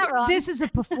No, you're not wrong. this is a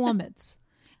performance.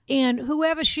 And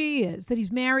whoever she is that he's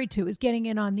married to is getting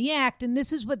in on the act. And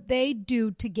this is what they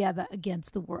do together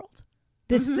against the world.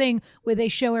 This thing where they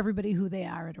show everybody who they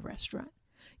are at a restaurant.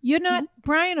 You're not,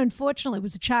 Brian, unfortunately,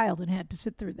 was a child and had to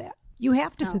sit through that. You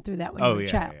have to sit through that when you're a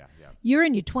child. yeah. You're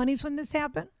in your 20s when this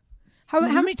happened? How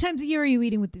many times a year are you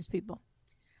eating with these people?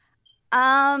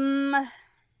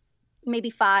 maybe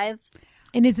 5.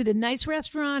 And is it a nice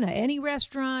restaurant or any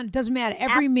restaurant? It doesn't matter.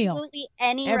 Every meal. Absolutely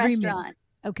any Every meal. restaurant.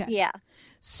 Okay. Yeah.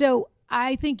 So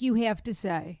I think you have to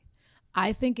say,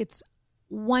 I think it's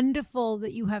wonderful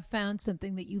that you have found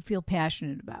something that you feel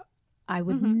passionate about. I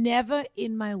would never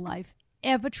in my life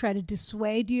ever try to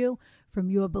dissuade you from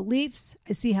your beliefs.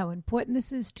 I see how important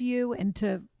this is to you and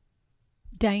to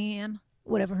Diane,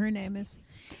 whatever her name is,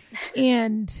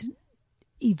 and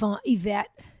Yvonne.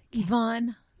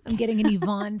 I'm getting an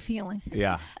Yvonne feeling.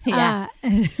 Yeah. Yeah. Uh,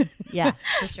 Yeah,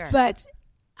 for sure. but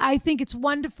I think it's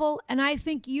wonderful, and I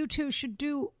think you two should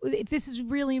do, if this is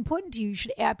really important to you, you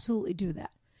should absolutely do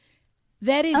that.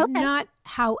 That is not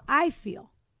how I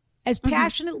feel. As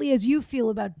passionately as you feel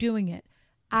about doing it,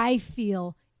 I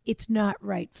feel it's not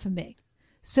right for me.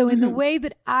 So in the way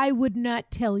that I would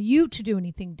not tell you to do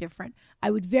anything different,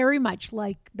 I would very much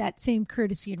like that same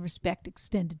courtesy and respect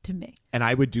extended to me. And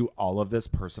I would do all of this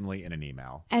personally in an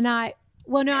email. And I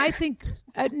think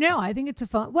it's a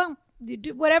phone. Well, you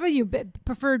do whatever your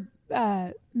preferred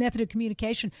method of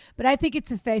communication, but I think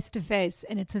it's a face-to-face,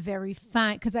 and it's a very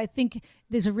fine, because I think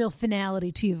there's a real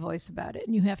finality to your voice about it,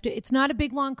 and you have to, it's not a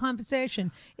big, long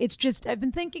conversation. It's just, I've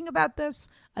been thinking about this.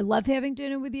 I love having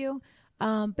dinner with you.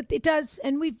 But it does,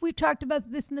 and we've talked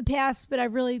about this in the past, but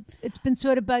it's been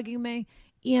sort of bugging me.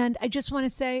 And I just want to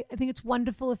say, I think it's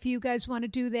wonderful if you guys want to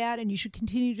do that, and you should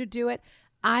continue to do it.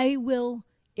 I will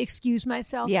excuse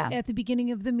myself at the beginning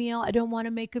of the meal. I don't want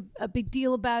to make a big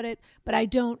deal about it, but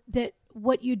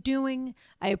what you're doing,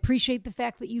 I appreciate the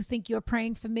fact that you think you're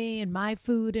praying for me and my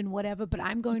food and whatever, but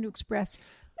I'm going to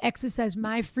exercise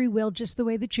my free will just the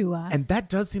way that you are. And that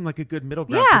does seem like a good middle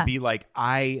ground to be like,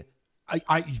 I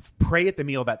pray at the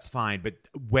meal, that's fine, but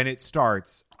when it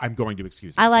starts, I'm going to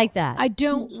excuse myself. I like that. I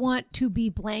don't want to be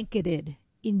blanketed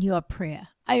in your prayer.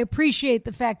 I appreciate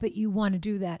the fact that you want to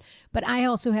do that, but I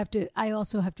also have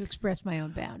to express my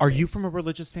own boundaries. Are you from a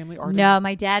religious family, Arden? No,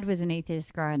 my dad was an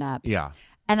atheist growing up. Yeah.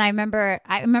 And I remember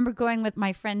going with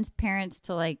my friend's parents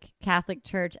to like Catholic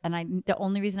church, and the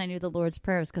only reason I knew the Lord's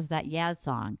Prayer was because of that Yaz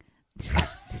song.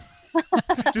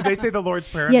 Do they say the Lord's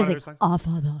Prayer in Yes, one of their like, songs? Our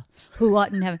Father, who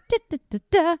art in heaven,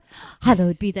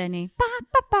 hallowed be thy name. Ba,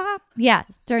 ba, ba. Yeah,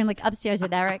 during like upstairs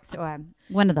at Eric's or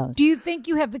one of those. Do you think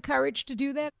you have the courage to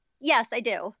do that? Yes, I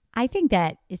do. I think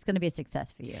that it's going to be a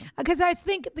success for you. Because I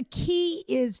think the key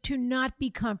is to not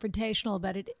be confrontational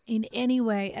about it in any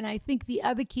way. And I think the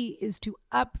other key is to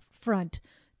upfront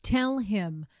tell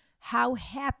him how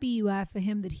happy you are for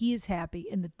him, that he is happy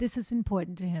and that this is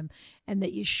important to him, and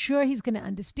that you're sure he's going to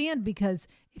understand, because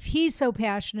if he's so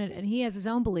passionate and he has his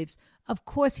own beliefs, of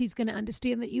course he's going to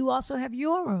understand that you also have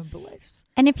your own beliefs.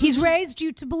 And if he's raised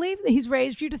you to believe that, he's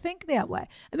raised you to think that way.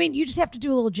 I mean, you just have to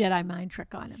do a little Jedi mind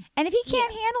trick on him. And if he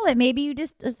can't handle it, maybe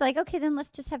it's like, okay, then let's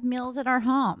just have meals at our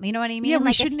home. You know what I mean? Yeah, like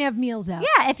we shouldn't have meals out.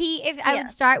 Yeah, I would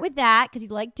start with that because you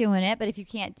like doing it. But if you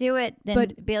can't do it,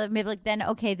 then maybe like then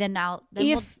okay, then I'll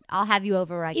have you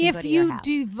over. I can go to your house. If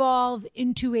you devolve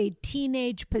into a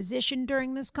teenage position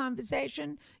during this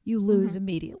conversation, you lose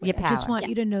immediately. I just want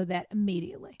you to know that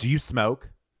immediately. Do you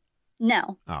smoke?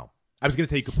 No. Oh. I was going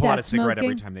to say you could pull out a cigarette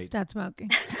every time they... Start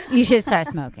smoking. You should start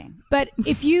smoking. But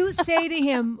if you say to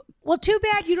him, well, too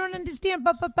bad you don't understand,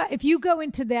 but if you go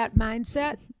into that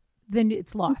mindset, then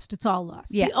it's lost. It's all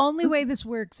lost. Yeah. The only way this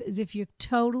works is if you're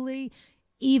totally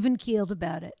even-keeled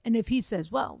about it. And if he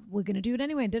says, well, we're going to do it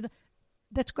anyway,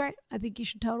 that's great. I think you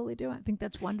should totally do it. I think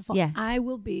that's wonderful. Yeah. I'm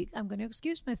going to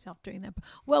excuse myself during that.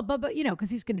 Well, but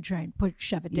because he's going to try and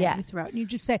shove it down your throat. And you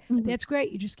just say, that's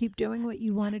great. You just keep doing what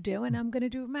you want to do, and I'm going to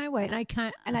do it my way.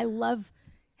 And I love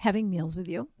having meals with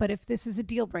you. But if this is a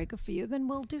deal breaker for you, then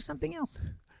we'll do something else.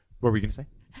 What were you going to say?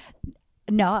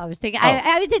 No, I was thinking.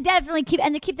 I was to definitely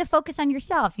keep the focus on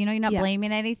yourself. You know, you're not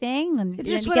blaming anything. And it's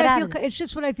just what I feel. It's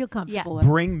just what I feel comfortable with.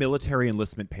 Bring military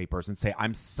enlistment papers and say,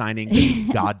 "I'm signing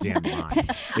this goddamn line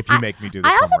if you make me do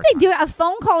this." I also think a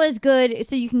phone call is good,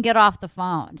 so you can get off the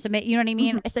phone. So you know what I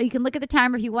mean. So you can look at the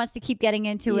timer. If he wants to keep getting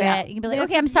into it, you can be like,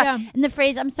 "Okay, I'm sorry." Yeah. And the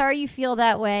phrase, "I'm sorry you feel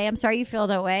that way. I'm sorry you feel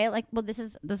that way." Like, well, this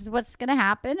is what's going to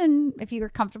happen, and if you're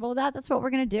comfortable with that, that's what we're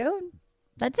going to do.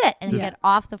 That's it, and get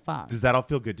off the phone. Does that all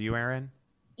feel good to you, Erin?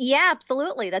 Yeah,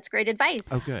 absolutely. That's great advice.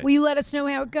 Oh, good. Will you let us know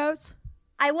how it goes?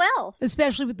 I will.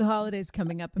 Especially with the holidays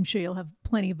coming up. I'm sure you'll have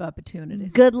plenty of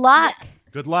opportunities. Good luck. Yeah.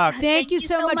 Good luck. Thank you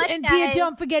so much. And guys. dear,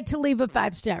 don't forget to leave a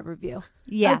 5-star review.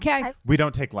 Yeah. Okay. We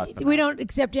don't take less than We that. don't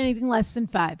accept anything less than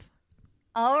 5.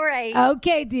 All right.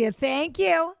 Okay, dear. Thank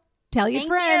you. Tell your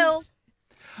friends.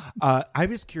 I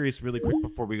was curious really quick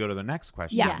before we go to the next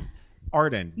question. Yeah.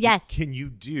 Arden, yes. Can you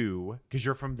do, because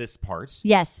you're from this part,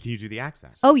 yes. Can you do the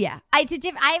accent? Oh, yeah. I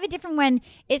have a different one.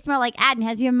 It's more like, Aden,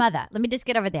 how's your mother? Let me just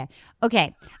get over there.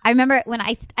 Okay. I remember when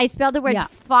I spelled the word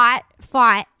fought,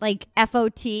 like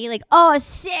F-O-T, like, oh,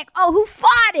 sick. Oh, who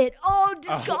fought it?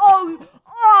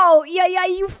 Oh, yeah,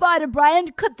 you fought it,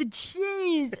 Brian. Cut the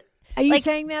cheese. Are you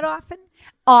saying that often?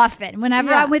 Often,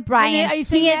 whenever I'm with Brian. Are you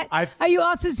saying that? Are you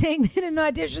also saying that in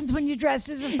auditions when you're dressed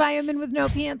as a fireman with no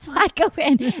pants on? I go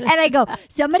in and I go,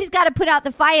 somebody's got to put out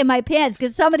the fire in my pants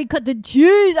because somebody cut the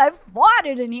cheese. I fought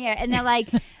it in here, and they're like,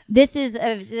 "This is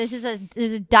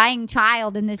a dying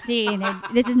child in the scene, and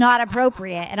this is not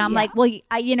appropriate." And I'm like, "Well, you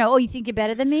think you're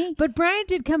better than me?" But Brian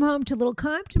did come home to Little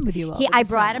Compton with you. I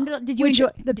brought him to. Did you enjoy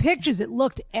the pictures? It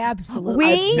looked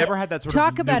absolutely. I've never had that sort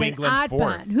Talk of about New an England art fourth.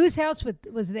 bond. Whose house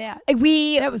was that? We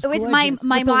That was it was gorgeous.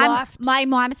 my With the mom, loft. my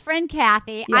mom's friend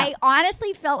Kathy. Yeah. I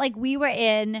honestly felt like we were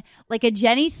in like a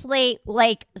Jenny Slate,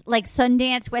 like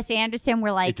Sundance, Wes Anderson.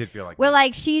 We're like, It did feel like we're that.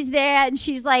 like, she's there and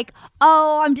she's like,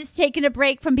 oh, I'm just taking a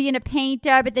break from being a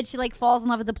painter, but then she like falls in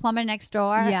love with the plumber next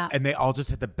door. Yeah. And they all just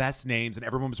had the best names, and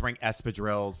everyone was wearing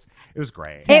espadrilles. It was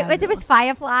great. There was Fabulous.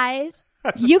 fireflies.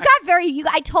 You got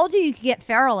I told you could get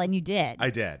feral, and you did. I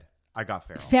did. I got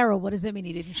feral Feral, what does that mean?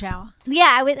 He didn't shower? Yeah,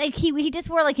 I was like he just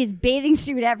wore like his bathing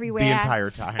suit everywhere the entire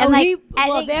time. And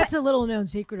like- that's a little known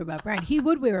secret about Brian. He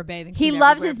would wear a bathing suit. He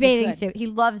loves everywhere his if he bathing could. suit. He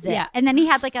loves it. Yeah. And then he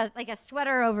had like a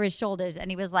sweater over his shoulders, and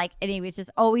he was just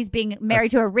always being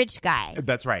married to a rich guy.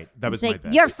 That's right. That was It's my like,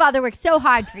 best. your father worked so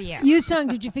hard for you. You sung,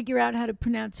 did you figure out how to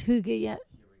pronounce Huga yet?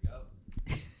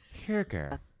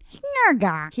 Huga.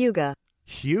 Nurga. Huga.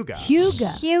 Huga.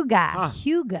 Huga.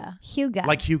 Huga. Huga.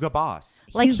 Like Huga Boss.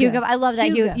 Like Huga. Huga. I love that.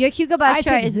 Huga. Your Huga I Boss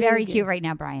said shirt is very Huga. cute right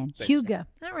now, Brian. Huga.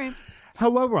 All right.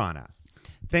 Hello, Rana.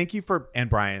 Thank you and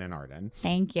Brian and Arden.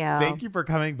 Thank you. Thank you for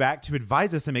coming back to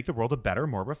advise us and make the world a better,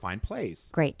 more refined place.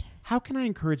 Great. How can I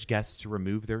encourage guests to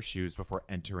remove their shoes before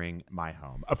entering my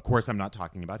home? Of course, I'm not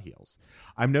talking about heels.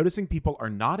 I'm noticing people are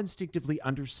not instinctively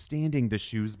understanding that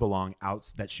shoes belong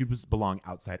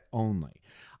outside only.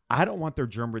 I don't want their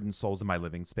germ-ridden soles in my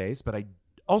living space, but I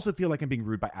also feel like I'm being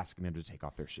rude by asking them to take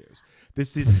off their shoes.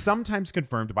 This is sometimes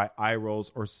confirmed by eye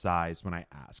rolls or sighs when I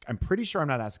ask. I'm pretty sure I'm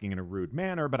not asking in a rude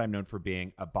manner, but I'm known for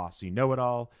being a bossy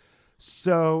know-it-all.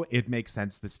 So it makes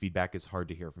sense this feedback is hard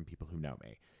to hear from people who know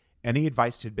me. Any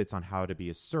advice tidbits on how to be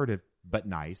assertive but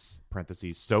nice,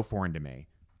 parentheses, so foreign to me,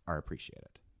 are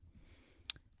appreciated.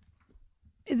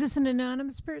 Is this an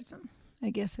anonymous person? I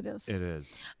guess it is. It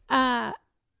is.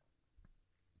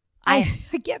 I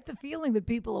get the feeling that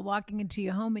people are walking into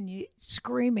your home and you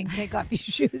screaming, take off your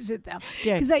shoes at them.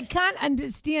 Yeah. Because I can't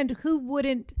understand who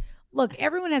wouldn't. Look,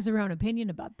 everyone has their own opinion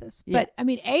about this. But, I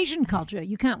mean, Asian culture,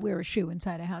 you can't wear a shoe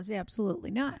inside a house.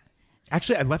 Absolutely not.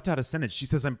 Actually, I left out a sentence. She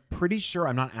says, I'm pretty sure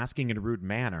I'm not asking in a rude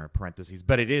manner, parentheses,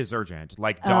 but it is urgent.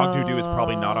 Like dog doo-doo is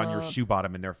probably not on your shoe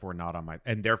bottom and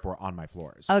therefore on my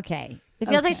floors. Okay. It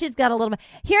feels like she's got a little bit.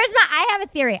 I have a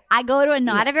theory. I go to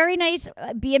a very nice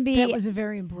B&B. That was a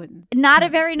very important. Not a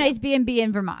very nice B&B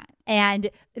in Vermont.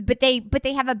 But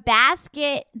they have a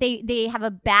basket. They have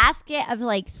a basket of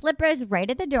like slippers right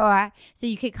at the door, so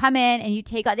you could come in and you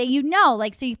take out.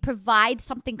 So you provide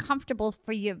something comfortable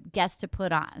for your guests to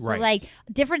put on. So Right. like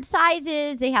different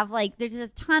sizes. They have there's a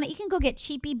ton. You can go get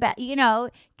cheapy, get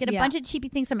a bunch of cheapy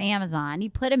things from Amazon. You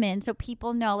put them in so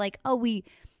people know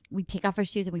we take off our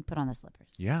shoes and we put on the slippers.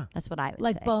 Yeah. That's what I would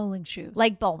Like say. bowling shoes.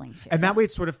 Like bowling shoes. And that way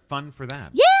it's sort of fun for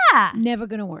them. yeah. Never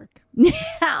going to work.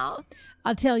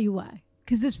 I'll tell you why.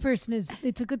 Because this person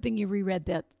it's a good thing you reread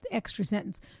that extra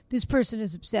sentence. This person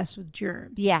is obsessed with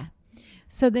germs. Yeah.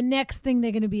 So the next thing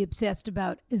they're going to be obsessed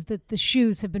about is that the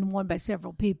shoes have been worn by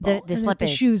several people. The and that the slippers.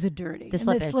 shoes are dirty. The and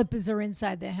slippers. the slippers are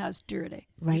inside their house dirty.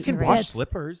 Right. You can you're wash right.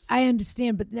 slippers. I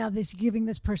understand, but now this giving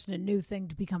this person a new thing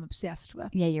to become obsessed with.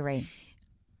 Yeah, you're right.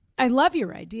 I love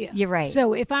your idea. You're right.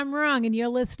 So if I'm wrong and you're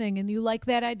listening and you like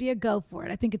that idea, go for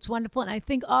it. I think it's wonderful. And I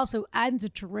think also Aden's a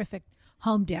terrific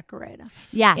home decorator.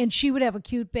 Yeah. And she would have a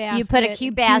cute basket. You put a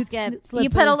cute basket. You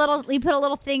put a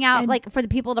little thing out And- for the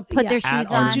people to put Yeah. their At shoes At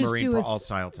on. Arden Just Marine do for a all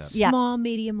style tips. Yeah. small,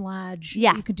 medium, large.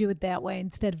 Yeah. You could do it that way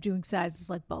instead of doing sizes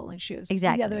like bowling shoes.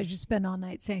 Exactly. Otherwise, you spend all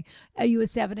night saying, are you a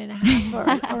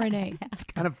 7.5 or an 8? It's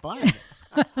kind of fun.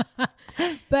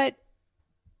 But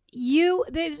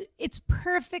it's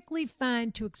perfectly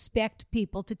fine to expect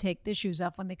people to take their shoes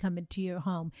off when they come into your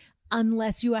home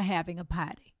unless you are having a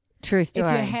party. True story.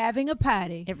 If you're having a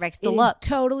party, It wrecks the is look.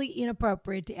 totally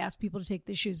inappropriate to ask people to take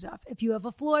their shoes off. If you have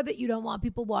a floor that you don't want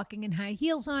people walking in high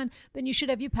heels on, then you should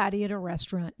have your party at a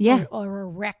restaurant Yeah. or a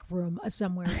rec room or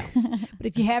somewhere else. But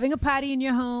if you're having a party in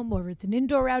your home or it's an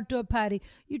indoor-outdoor party,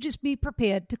 you just be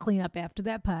prepared to clean up after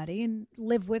that party and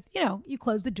live with, you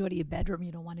close the door to your bedroom.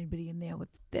 You don't want anybody in there with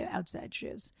their outside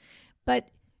shoes. But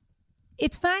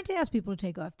it's fine to ask people to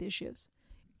take off their shoes.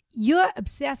 You're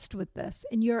obsessed with this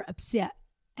and you're upset.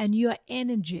 And your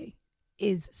energy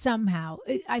is somehow,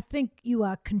 I think you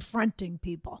are confronting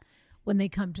people when they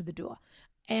come to the door.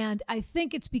 And I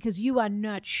think it's because you are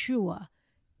not sure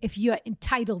if you're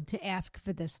entitled to ask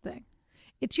for this thing.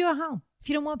 It's your home. If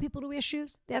you don't want people to wear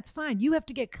shoes, that's fine. You have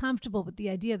to get comfortable with the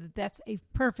idea that that's a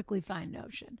perfectly fine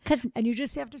notion. And you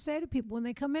just have to say to people when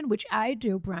they come in, which I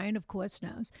do, Brian, of course,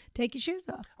 knows, take your shoes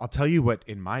off. I'll tell you what,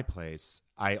 in my place,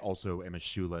 I also am a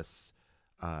shoeless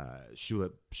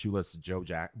Joe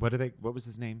Jack. What was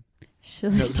his name?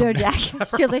 Shoeless Joe Jack.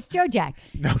 Shoeless Joe Jack.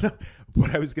 No.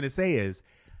 What I was going to say is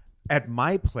At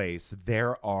my place,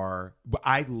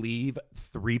 I leave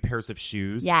 3 pairs of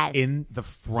shoes in the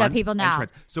front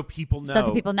entrance. So people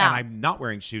know. And I'm not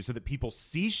wearing shoes so that people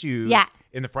see shoes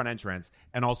in the front entrance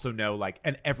and also know, like,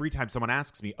 and every time someone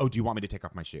asks me, oh, do you want me to take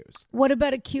off my shoes? What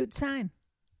about a cute sign?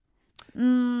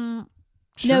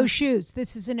 Sure. No shoes.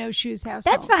 This is a no shoes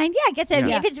household. That's fine. Yeah, I guess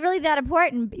if it's really that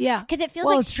important. Yeah. Because it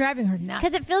feels it's driving her nuts.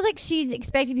 Because it feels like she's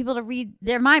expecting people to read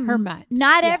their mind. Her mind.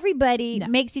 Not everybody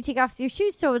makes you take off your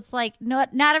shoes. So it's like, not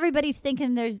everybody's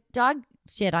thinking there's dog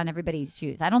shit on everybody's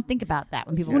shoes. I don't think about that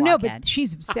when people walk in. But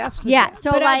she's obsessed with that.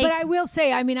 So but I will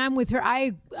say, I mean, I'm with her.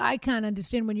 I can't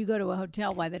understand when you go to a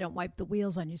hotel why they don't wipe the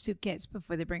wheels on your suitcase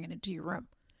before they bring it into your room.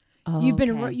 Oh, you've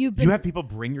been. You have people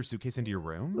bring your suitcase into your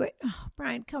room? Wait,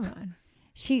 Brian, come on.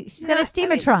 She's got a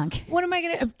steamer trunk. What am I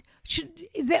going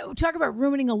to... talk about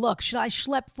ruining a look. Should I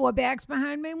schlep 4 bags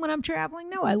behind me when I'm traveling?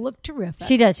 No, I look terrific.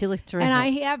 She does. She looks terrific.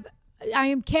 And I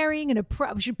am carrying I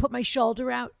should put my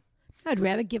shoulder out. I'd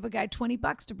rather give a guy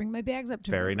 $20 to bring my bags up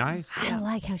to me. Very nice. I don't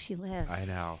like how she lives. I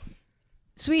know.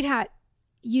 Sweetheart,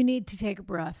 you need to take a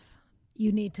breath.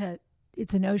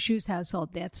 It's a no-shoes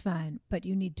household. That's fine. But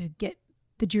you need to get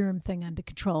the germ thing under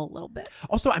control a little bit.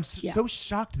 Also, I'm so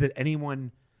shocked that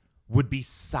anyone would be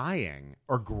sighing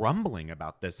or grumbling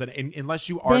about this, and unless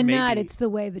you are, they're not. It's the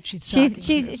way that she's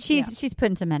she's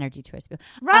putting some energy to it.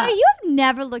 Rana, you have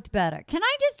never looked better. Can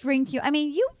I just drink you? I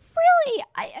mean, you really.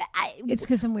 It's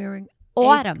because I'm wearing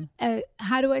autumn.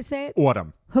 How do I say it?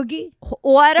 Autumn. Hoogie.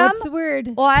 Autumn. What's the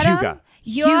word? Autumn.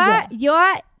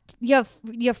 Your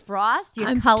frost,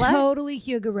 your color. I'm totally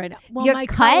Hugo right now. Well, your my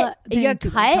cut, your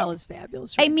color is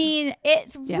fabulous. Right I mean,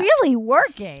 it's really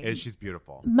working. She's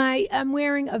beautiful. I'm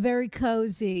wearing a very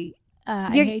cozy.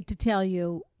 I hate to tell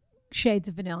you, shades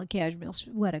of vanilla cashmere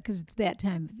sweater because it's that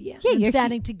time of year. Yeah, I'm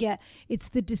starting to get. It's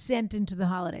the descent into the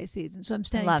holiday season, so I'm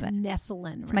starting to nestle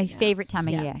in. It's my favorite time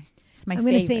of year. It's my I'm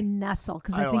going to say nestle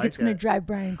because I think it's going to drive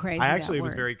Brian crazy. I actually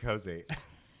was very cozy.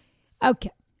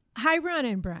 Okay. Hi, Rana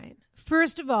and Brian.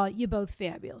 First of all, you're both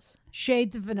fabulous.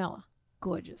 Shades of vanilla.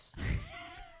 Gorgeous.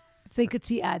 If they could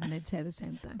see Adam, they'd say the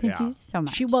same thing. Thank you so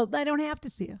much. I don't have to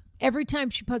see her. Every time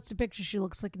she posts a picture, she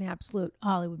looks like an absolute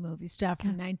Hollywood movie star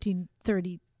from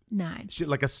 1939.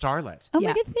 Like a starlet. Oh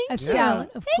my God, thank you. A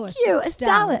starlet, of course. Thank you. A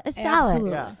starlet.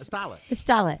 Absolutely. Yeah, a starlet. A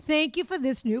starlet. Thank you for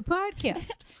this new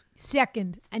podcast.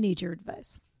 Second, I need your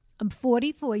advice. I'm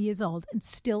 44 years old and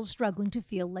still struggling to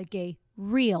feel like a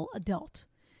real adult.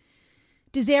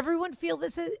 Does everyone feel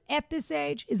this at this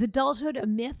age? Is adulthood a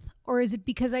myth, or is it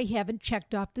because I haven't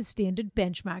checked off the standard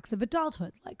benchmarks of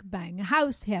adulthood, like buying a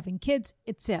house, having kids,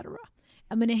 etc.?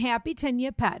 I'm in a happy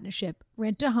 10-year partnership,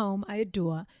 rent a home I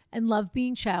adore, and love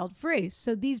being child-free,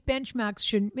 so these benchmarks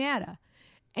shouldn't matter.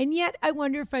 And yet, I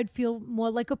wonder if I'd feel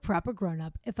more like a proper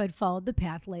grown-up if I'd followed the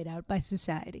path laid out by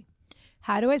society.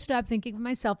 How do I stop thinking of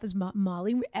myself as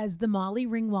the Molly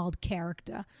Ringwald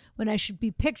character when I should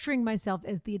be picturing myself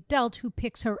as the adult who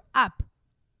picks her up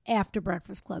after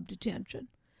Breakfast Club detention?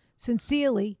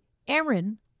 Sincerely,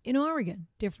 Erin in Oregon.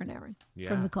 Different Erin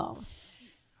from the caller.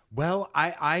 Well,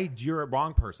 you're a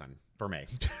wrong person for me.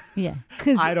 Yeah,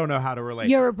 because I don't know how to relate.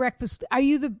 You're a breakfast. Are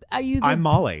you the? I'm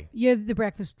Molly. You're the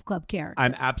Breakfast Club character.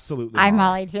 I'm absolutely. I'm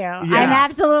Molly too. Yeah. I'm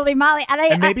absolutely Molly,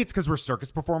 and maybe it's because we're circus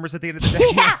performers at the end of the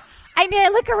day. Yeah, I mean, I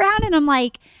look around and I'm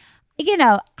like,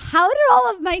 how did all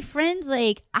of my friends,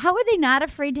 how are they not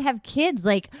afraid to have kids?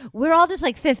 We're all just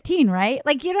 15, right?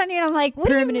 You know what I mean? I'm like, what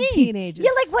permanent do you mean? Teenagers.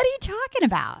 Yeah, what are you talking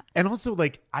about? And also,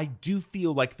 I do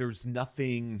feel like there's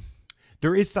nothing.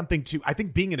 There is something to, I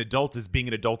think being an adult is being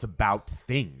an adult about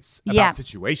things, about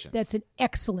situations. That's an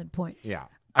excellent point. Yeah.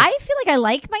 I feel like I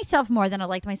like myself more than I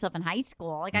liked myself in high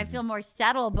school. I feel more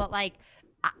settled, but I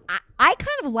kind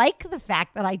of like the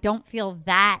fact that I don't feel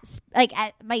that,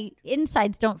 my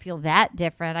insides don't feel that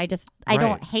different. I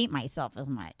don't hate myself as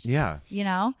much. Yeah. You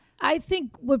know? I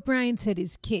think what Brian said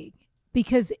is key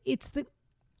because it's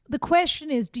the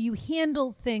question is, do you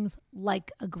handle things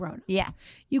like a grown-up? Yeah.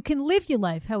 You can live your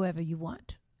life however you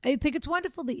want. I think it's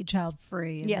wonderful that you're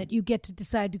child-free and that you get to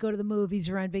decide to go to the movies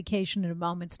or on vacation at a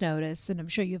moment's notice. And I'm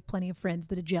sure you have plenty of friends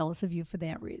that are jealous of you for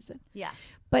that reason. Yeah.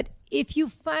 But if you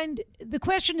find, the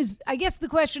question is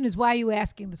why are you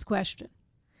asking this question?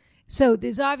 So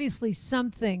there's obviously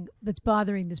something that's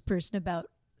bothering this person about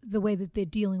the way that they're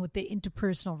dealing with their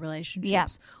interpersonal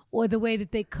relationships or the way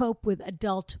that they cope with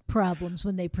adult problems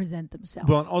when they present themselves.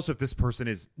 Well, and also if this person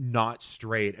is not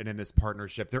straight and in this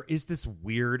partnership, there is this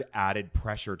weird added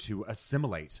pressure to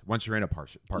assimilate once you're in a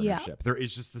partnership. Yeah. There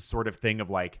is just this sort of thing of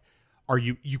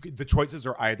the choices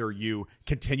are either you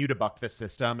continue to buck the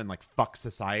system and fuck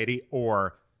society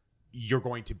or you're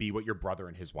going to be what your brother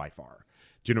and his wife are.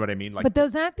 Do you know what I mean? Like, But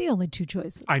those aren't the only two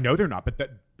choices. I know they're not,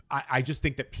 but I just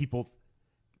think that people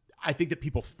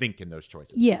think in those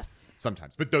choices. Yes.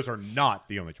 Sometimes, but those are not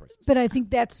the only choices. But I think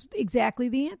that's exactly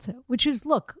the answer, which is,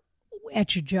 look,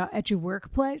 at your job, at your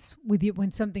workplace, with you,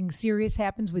 when something serious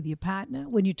happens with your partner,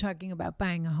 when you're talking about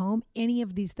buying a home, any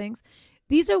of these things,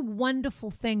 these are wonderful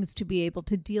things to be able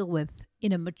to deal with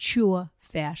in a mature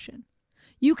fashion.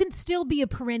 You can still be a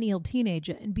perennial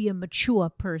teenager and be a mature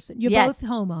person. You're Yes. both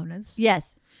homeowners. Yes.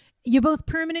 You're both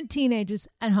permanent teenagers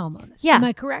and homeowners. Yeah. Am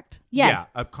I correct? Yes. Yeah,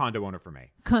 a condo owner for me.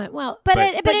 Well, But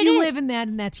but it you is- live in that,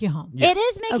 and that's your home. Yes. It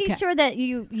is making Okay. sure that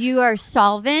you are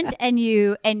solvent and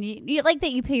you like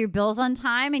that you pay your bills on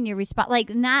time and you respond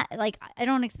I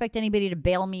don't expect anybody to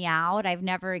bail me out. I've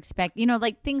never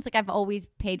like things like I've always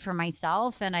paid for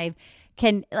myself and I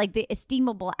can like the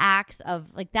esteemable acts of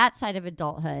like that side of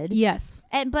adulthood. Yes.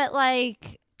 But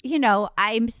like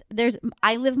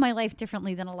I live my life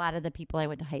differently than a lot of the people I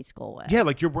went to high school with. Yeah,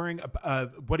 like you're wearing a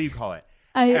what do you call it?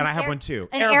 And I have one too.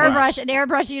 An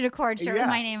airbrush unicorn shirt with Yeah.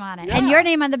 my name on it Yeah. and your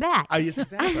name on the back. Yes,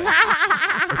 exactly.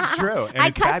 It's true. And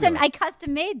it's fabulous. I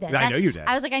custom made this. I know you did.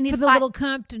 I was like, I need For the five- little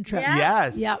Compton trip. Yeah.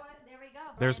 Yes. Yep. There we go.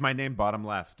 There's my name, bottom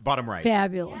right.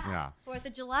 Fabulous. Yeah. 4th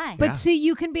of July. But see,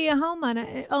 you can be a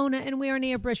homeowner and wear an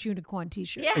airbrush unicorn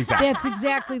T-shirt. Yeah. Exactly. That's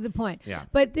exactly the point. Yeah.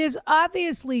 But there's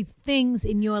obviously things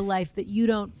in your life that you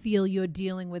don't feel you're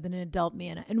dealing with in an adult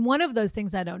manner. And one of those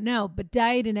things I don't know, but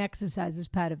diet and exercise is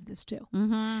part of this too,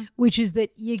 which is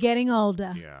that you're getting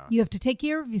older. Yeah. You have to take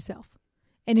care of yourself.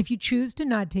 And if you choose to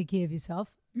not take care of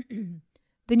yourself,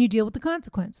 then you deal with the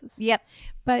consequences. Yep.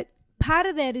 But part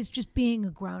of that is just being a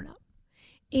grown-up.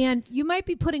 And you might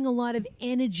be putting a lot of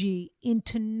energy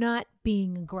into not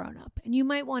being a grown-up. And you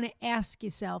might want to ask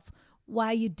yourself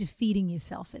why you're defeating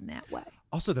yourself in that way.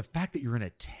 Also, the fact that you're in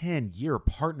a 10-year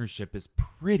partnership is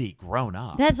pretty grown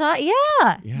up. That's all.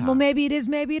 Yeah. yeah. Well, maybe it is,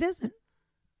 maybe it isn't.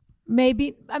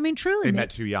 Maybe, I mean, truly. They maybe- met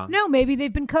too young. No, maybe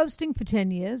they've been coasting for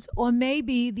 10 years. Or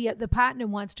maybe the partner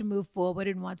wants to move forward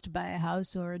and wants to buy a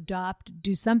house or adopt,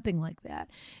 do something like that.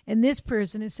 And this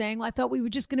person is saying, well, I thought we were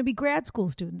just going to be grad school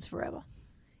students forever.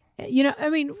 I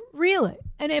mean, really.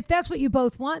 And if that's what you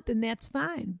both want, then that's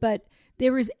fine. But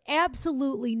there is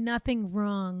absolutely nothing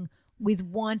wrong with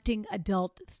wanting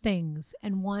adult things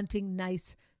and wanting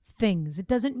nice things. It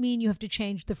doesn't mean you have to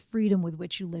change the freedom with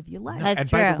which you live your life. That's and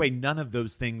by true. the way, none of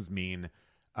those things mean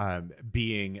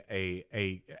being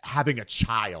a having a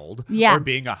child Yeah. or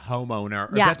being a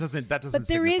homeowner. Or Yeah. that doesn't But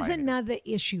there is signify anything. another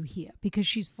issue here because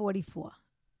she's 44.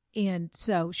 And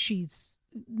so she's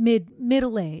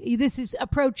middle age. This is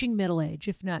approaching middle age,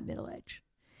 if not middle age.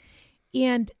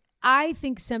 And I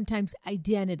think sometimes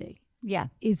identity Yeah.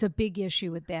 is a big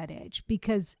issue at that age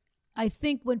because I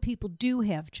think when people do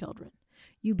have children,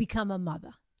 you become a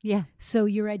mother. Yeah. So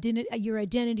your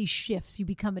identity shifts. You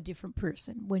become a different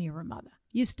person when you're a mother.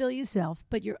 You're still yourself,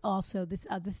 but you're also this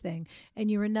other thing, and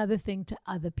you're another thing to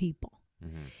other people.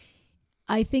 Mm-hmm.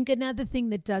 I think another thing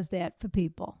that does that for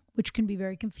people, which can be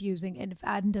very confusing, and if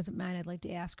Aden doesn't mind, I'd like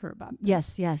to ask her about this.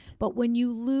 Yes. Yes. But when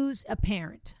you lose a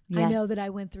parent, I Yes. know that I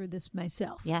went through this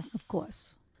myself. Yes. Of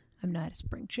course. I'm not a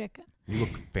spring chicken. You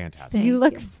look fantastic. Thank You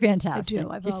look you. fantastic. I do.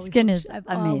 I've Your always skin looked, is I've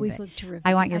amazing. always looked terrific.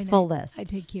 I want your know. full list. I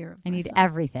take care of I need myself.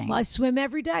 everything. Well, I swim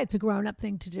every day. It's a grown-up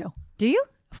thing to do. Do you?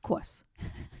 Of course.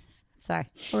 Sorry.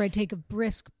 Or I take a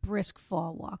brisk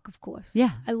fall walk, of course.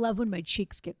 Yeah. I love when my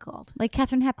cheeks get cold. Like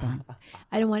Katharine Hepburn.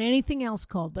 I don't want anything else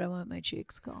cold, but I want my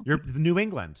cheeks cold. You're New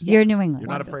England. You're New England.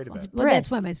 You're not afraid of it. Well, Brit. that's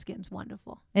why my skin's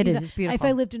wonderful. It You is. know, It's beautiful. If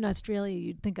I lived in Australia,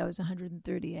 you'd think I was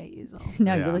 138 years old.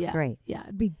 No, Yeah. you look yeah. great. Yeah,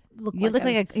 it'd be You look I was-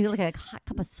 like a hot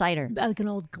cup of cider. like an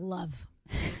old glove.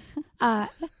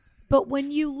 But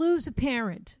when you lose a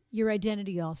parent, your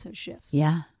identity also shifts.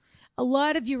 Yeah. A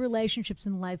lot of your relationships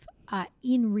in life are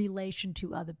in relation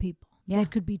to other people. Yeah.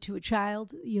 That could be to a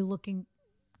child, you're looking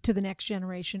to the next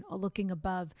generation, or looking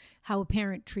above how a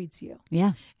parent treats you.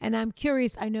 Yeah. And I'm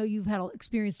curious, I know you've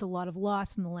experienced a lot of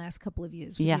loss in the last couple of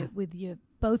years with, Yeah. with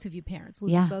both of your parents,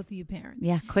 losing Yeah. both of your parents.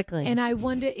 Yeah. Quickly. And I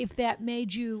wonder if that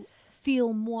made you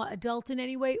feel more adult in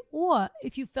any way, or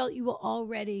if you felt you were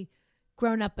already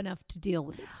grown up enough to deal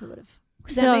with it, sort of.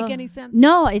 Does that make any sense?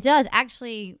 No, it does.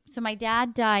 Actually, so my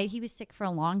dad died. He was sick for a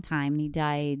long time. And he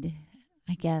died,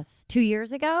 I guess, 2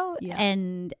 years ago. Yeah.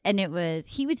 And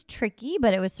he was tricky,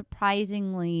 but it was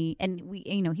surprisingly, and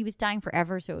he was dying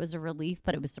forever. So it was a relief,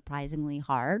 but it was surprisingly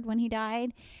hard when he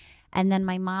died. And then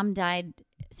my mom died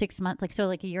 6 months,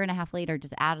 like a year and a half later,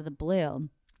 just out of the blue.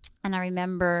 And I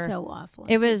remember So awful.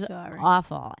 I'm it so was sorry.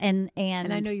 awful. And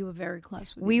And I know you were very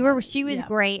close with we your were, mom. she was Yeah.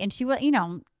 great. And she was,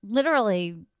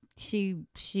 literally,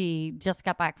 she just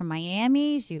got back from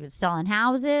Miami. She was selling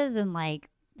houses and like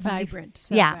Vibrant.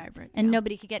 So yeah. vibrant. And yeah.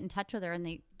 nobody could get in touch with her, and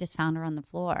they just found her on the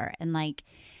floor. And like,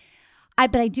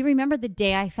 but I do remember the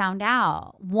day I found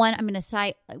out. One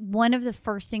of the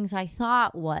first things I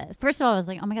thought was, first of all, I was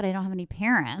like, oh my God, I don't have any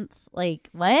parents. Like,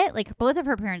 what? Like, both of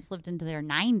her parents lived into their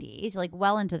 90s, like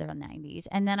well into their 90s.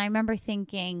 And then I remember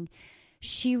thinking,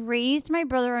 she raised my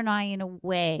brother and I in a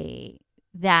way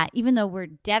that even though we're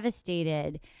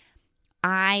devastated,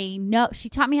 I know she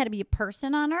taught me how to be a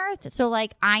person on earth. So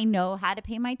like, I know how to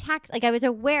pay my tax. Like, I was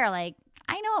aware, like,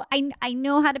 I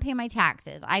know how to pay my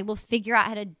taxes. I will figure out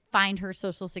how to find her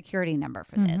social security number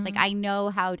for this. Like, I know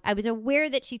how. I was aware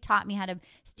that she taught me how to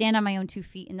stand on my own 2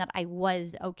 feet and that I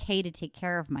was okay to take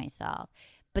care of myself,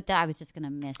 but that I was just going to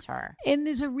miss her. And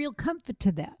there's a real comfort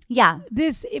to that. Yeah.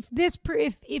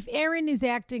 If Erin is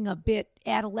acting a bit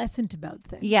adolescent about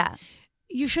things, Yeah.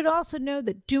 you should also know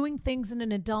that doing things in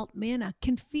an adult manner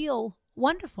can feel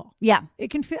wonderful. Yeah.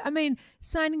 It can feel, I mean,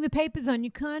 signing the papers on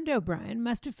your condo, Brian,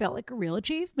 must have felt like a real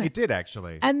achievement. It did,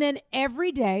 actually. And then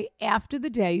every day after the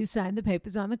day you signed the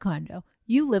papers on the condo,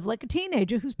 you live like a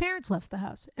teenager whose parents left the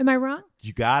house. Am I wrong?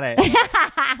 You got it.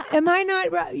 Am I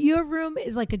not right? Your room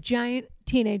is like a giant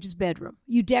teenager's bedroom.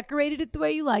 You decorated it the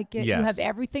way you like it. Yes. You have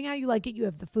everything how you like it. You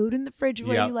have the food in the fridge the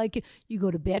way Yep. you like it. You go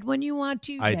to bed when you want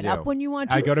to. You I get do. up when you want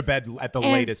to. I go to bed at the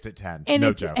And- latest at 10. and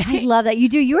No it's- joke. I love that. You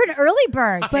do. You're an early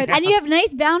bird, and you have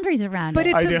nice boundaries around But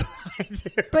it. it's I a- do. I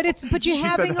do. but you're She said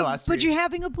having that last week. you're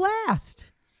having a blast.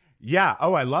 Yeah.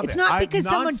 Oh, I love It's it. not because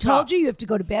someone nonstop. told you have to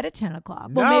go to bed at 10 o'clock.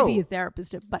 Well, No. maybe your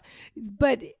therapist did,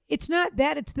 but it's not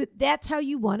that. It's that's how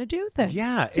you want to do things.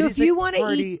 Yeah, So it if is a you want to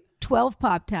party- eat 12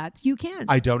 Pop-Tarts, you can.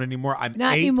 I don't anymore. I'm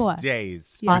Not 8 anymore.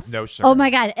 days Yeah. with no sugar. Oh my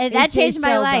God, that tastes changed my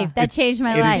sober. life. That changed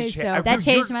my It life. is so. That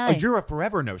changed my life. You're a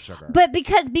forever no sugar. But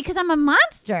because I'm a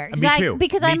monster. Me too.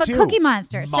 Because Me I'm a too. cookie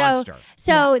monster. Monster.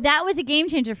 So that was a game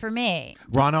changer for me.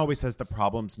 Ron always says the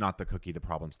problem's not the cookie, the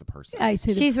problem's the person. I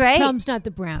see. She's the right. problem's not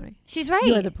the brownie. She's right.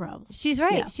 You're the problem. She's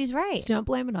right. Yeah. She's right. So don't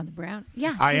blame it on the brownie.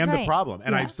 Yeah, I she's am the right. problem,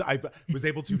 and Yeah. I was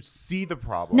able to see the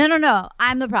problem. No.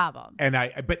 I'm the problem. And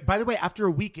but by the way, after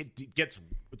a week, it gets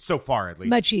so far at least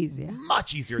Much easier.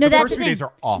 much easier. No, the that's first the 2 thing. days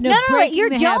are awful. No, No, breaking you're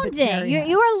the habit's jonesing. very hard.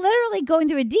 You are literally going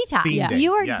through a detox. Fiending.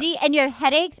 You are Yes. and you have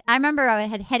headaches. I remember I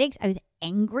had headaches. I was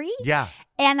angry. Yeah,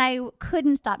 And I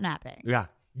couldn't stop napping. yeah,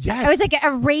 yes. I was like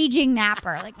a raging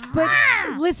napper. Like, But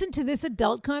listen to this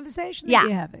adult conversation that Yeah.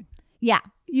 you're having. yeah.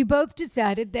 You both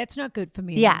decided that's not good for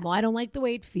me Yeah. anymore. I don't like the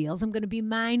way it feels. I'm going to be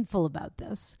mindful about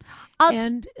this. I'll-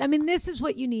 And I mean, this is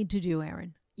what you need to do,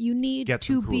 Erin. You need Get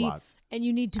to some be, culottes. and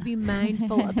you need to be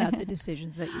mindful about the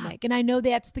decisions that you make. And I know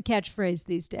that's the catchphrase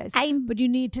these days. But you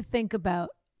need to think about,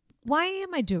 why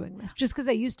am I doing this? Just because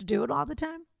I used to do it all the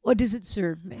time? Or does it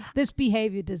serve me? This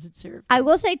behavior, does it serve me? I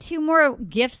will say 2 more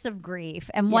gifts of grief.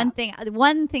 And one thing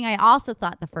I also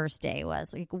thought the first day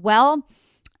was like, well,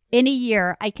 in a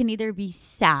year, I can either be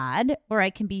sad or I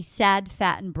can be sad,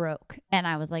 fat, and broke. And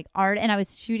I was like, and I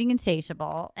was shooting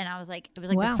Insatiable. And I was like, it was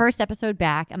like Wow. the first episode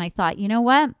back. And I thought, you know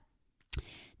what?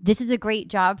 This is a great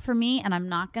job for me, and I'm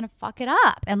not going to fuck it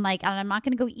up. And I'm not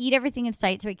going to go eat everything in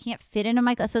sight so I can't fit into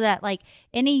my class. So that like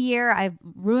in a year, I've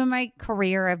ruined my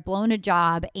career, I've blown a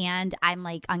job, and I'm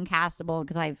like uncastable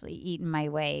because I've eaten my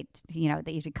way.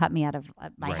 They usually cut me out of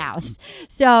my Right. house.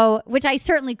 So, which I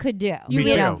certainly could do. Me you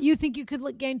too. know? You think you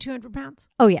could gain 200 pounds?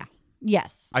 Oh yeah,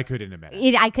 yes. I could in a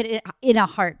minute. I could in a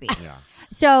heartbeat. Yeah.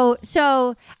 So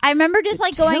I remember just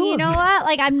like going, two you of know you. what?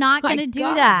 Like I'm not My going to do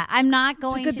God. that. I'm not It's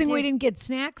going a good to thing do we didn't get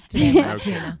snacks today, No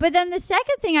Martina. But then the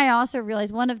second thing I also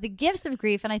realized, one of the gifts of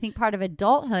grief, and I think part of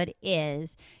adulthood,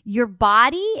 is your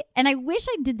body. And I wish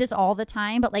I did this all the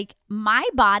time, but like my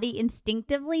body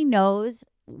instinctively knows,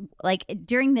 like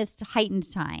during this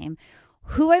heightened time,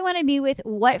 who I want to be with,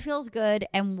 what feels good,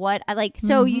 and what I like.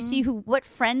 So you see what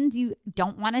friends you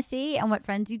don't want to see and what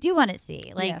friends you do want to see.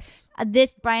 Like Yes.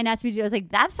 this, Brian asked me to do. I was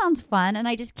like, that sounds fun, and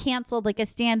I just canceled like a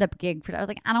stand-up gig for. I was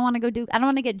like, I don't want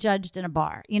to get judged in a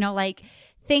bar. Like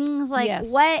things like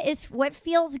Yes. what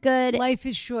feels good. Life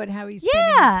is short. How are you spending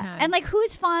your Yeah, time? and like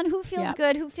who's fun, who feels Yeah.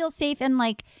 good, who feels safe, and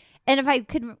like. And if I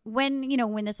could, when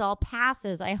this all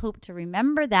passes, I hope to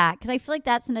remember that because I feel like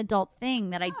that's an adult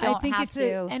thing that I don't think have it's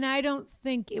to. and I don't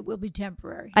think it will be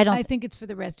temporary. I don't I think it's for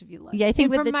the rest of your life. Yeah, I think And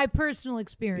with from the- my personal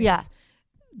experience, Yeah.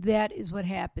 that is what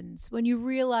happens when you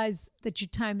realize that your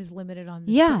time is limited on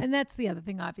this. Yeah. And that's the other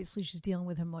thing. Obviously, she's dealing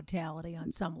with her mortality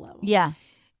on some level. Yeah,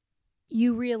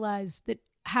 You realize that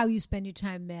how you spend your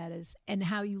time matters and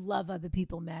how you love other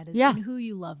people matters Yeah. and who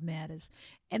you love matters.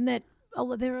 And that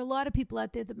there are a lot of people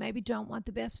out there that maybe don't want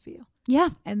the best for you. yeah,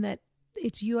 And that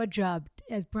it's your job,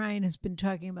 as Brian has been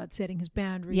talking about setting his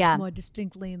boundaries more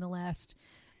distinctly in the last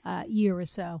year or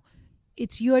so.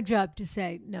 It's your job to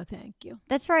say, no, thank you.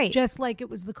 That's right. Just like it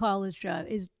was the college job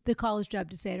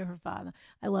to say to her father,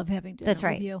 I love having dinner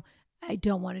with you. I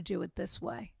don't want to do it this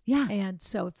way. Yeah. And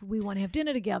so if we want to have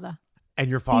dinner together, and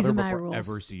your father my will rules.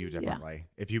 forever see you differently.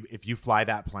 If you fly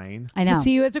that plane, I know. he'll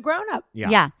see you as a grown-up.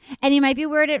 Yeah. And he might be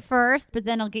weird at first, but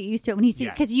then he'll get used to it when he sees,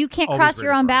 because you can't Always cross weird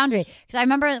your at own first. boundary. Because I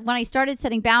remember when I started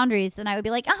setting boundaries, then I would be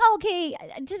like, oh, okay,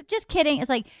 just kidding. It's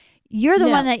like, you're the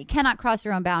one that cannot cross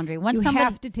your own boundary. Once You somebody,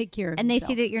 have to take care of and yourself.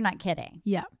 they see that you're not kidding.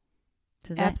 Yeah.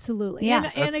 So that- Absolutely.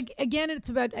 Yeah. And again, it's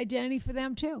about identity for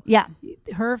them, too. Yeah.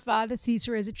 Her father sees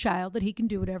her as a child that he can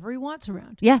do whatever he wants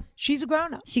around. Yeah. She's a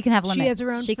grown-up. She can have limits. She has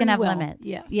her own She can free have will. limits.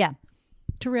 Yes. Yeah.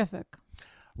 Terrific.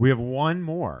 we have one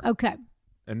more. Okay.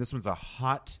 And this one's a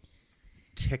hot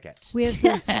ticket. Where's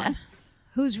this one?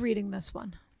 Who's reading this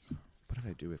one? What did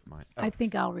I do with mine? I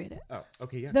think I'll read it. Oh,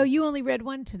 okay, yeah. Though you only read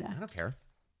one today. I don't care.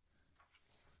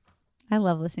 I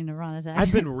love listening to Rana's accent.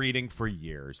 I've been reading for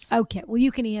years. Okay. Well,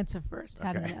 you can answer first.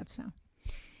 How does Okay. that sound?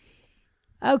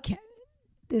 Okay.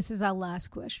 This is our last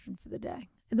question for the day.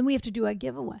 And then we have to do our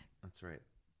giveaway. That's right.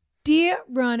 Dear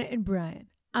Rana and Brian,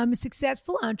 I'm a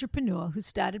successful entrepreneur who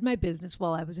started my business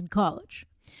while I was in college.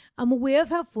 I'm aware of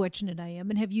how fortunate I am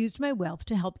and have used my wealth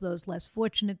to help those less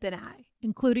fortunate than I,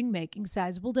 including making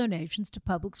sizable donations to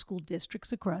public school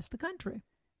districts across the country.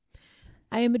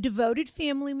 I am a devoted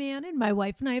family man, and my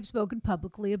wife and I have spoken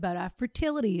publicly about our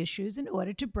fertility issues in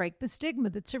order to break the stigma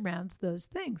that surrounds those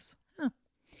things.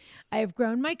 I have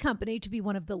grown my company to be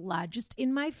one of the largest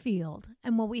in my field,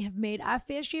 and while we have made our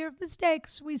fair share of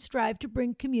mistakes, we strive to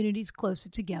bring communities closer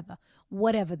together,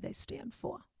 whatever they stand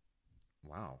for.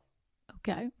 Wow.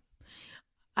 Okay?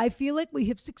 I feel like we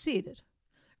have succeeded.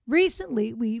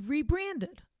 Recently, we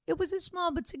rebranded. It was a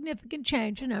small but significant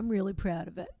change, and I'm really proud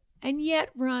of it. And yet,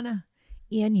 Rana,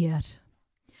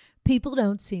 people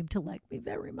don't seem to like me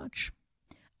very much.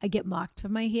 I get mocked for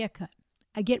my haircut.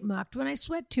 I get mocked when I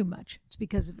sweat too much. It's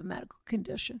because of a medical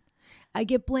condition. I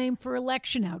get blamed for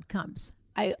election outcomes.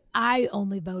 I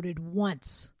only voted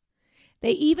once.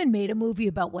 They even made a movie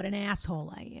about what an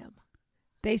asshole I am.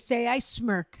 They say I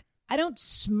smirk. I don't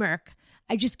smirk.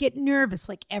 I just get nervous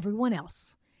like everyone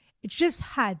else. It's just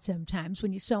hard sometimes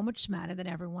when you're so much smarter than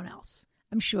everyone else.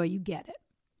 I'm sure you get it.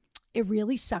 It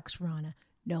really sucks, Rana.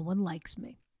 No one likes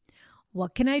me.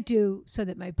 What can I do so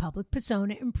that my public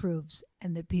persona improves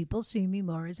and that people see me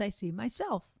more as I see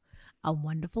myself? A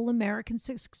wonderful American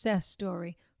success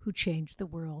story who changed the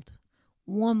world.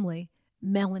 Warmly,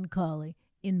 Melancholy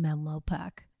in Menlo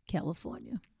Park,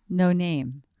 California. No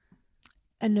name.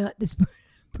 And this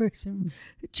person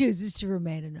chooses to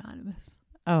remain anonymous.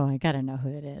 Oh, I got to know who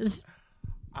it is.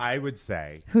 I would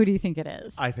say. Who do you think it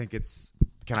is? I think it's.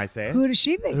 Can I say it? Who does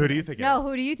she think Who it do you is? think it No, is?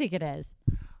 who do you think it is?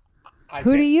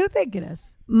 Who do you think it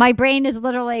is? My brain is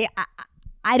literally,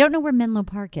 I don't know where Menlo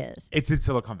Park is. It's in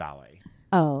Silicon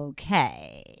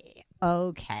Okay.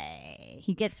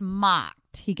 He gets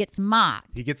mocked. He gets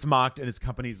mocked, and his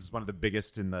company is one of the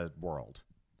biggest in the world.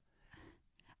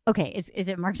 Okay, is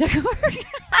it Mark Zuckerberg?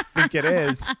 I think it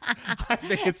is. I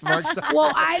think it's Mark Zuckerberg.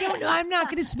 Well, I don't know. I'm not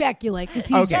going to speculate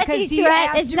because Okay. he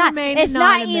asked to remain It's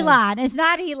not anonymous. Elon. It's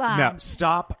not Elon. No,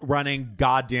 stop running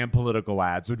goddamn political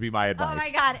ads would be my Oh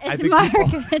advice. my God! I It's think Mark.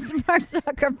 people- It's Mark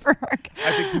Zuckerberg.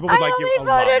 I think people would like you a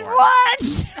only lot voted more.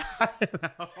 once.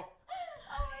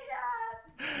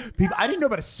 People, I didn't know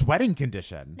about a sweating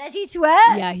condition. Does he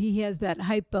sweat? Yeah, he has that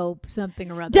hypo something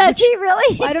or other. Does which- he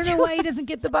really? I don't know why he doesn't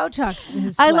get the Botox in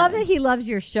his I love sweating. that he loves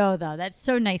your show, though. That's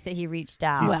so nice that he reached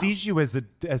out. He sees you as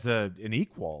an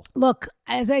equal. Look,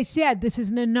 as I said, this is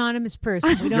an anonymous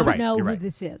person. We don't right, know you're who right.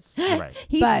 this is. You're right.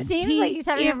 He But seems like he's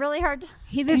having a really hard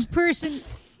time. This person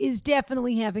is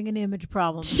definitely having an image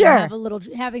problem. Sure.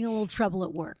 Having a little trouble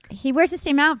at work. He wears the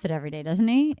same outfit every day, doesn't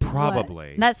he?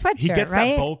 Probably. That sweatshirt, He gets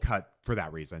right? that bowl cut for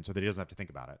that reason, so that he doesn't have to think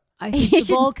about it. I think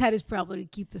the bowl cut is probably to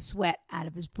keep the sweat out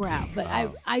of his brow. But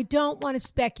I don't want to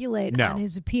speculate No. on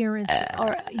his appearance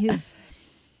or his.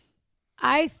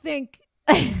 I think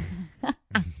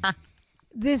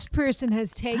this person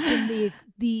has taken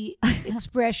the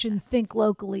expression "think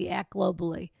locally, act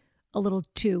globally" a little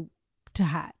too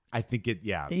hot. I think it.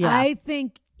 Yeah. Yeah. I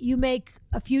think you make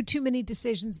a few too many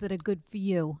decisions that are good for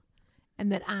you,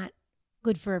 and that aren't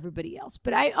good for everybody else.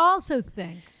 But I also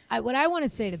think what I want to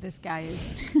say to this guy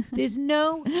is there's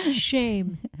no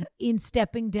shame in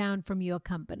stepping down from your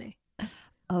company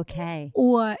Okay.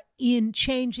 or in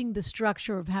changing the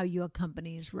structure of how your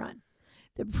company is run.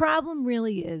 The problem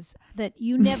really is that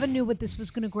you never knew what this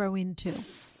was going to grow into,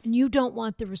 and you don't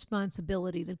want the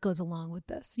responsibility that goes along with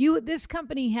this. This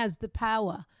company has the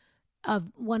power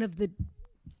of one of the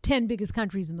 10 biggest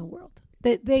countries in the world.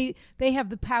 They have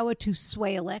the power to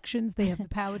sway elections. They have the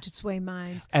power to sway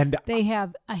minds. And they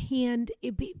have a hand.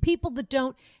 People that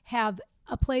don't have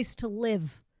a place to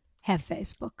live have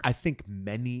Facebook. I think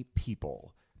many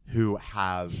people who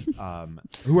have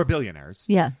who are billionaires.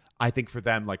 Yeah. I think for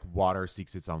them, like, water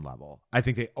seeks its own level. I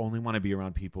think they only want to be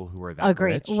around people who are that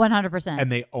Agreed. rich. 100%.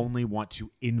 And they only want to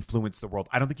influence the world.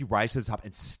 I don't think you rise to the top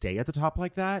and stay at the top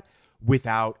like that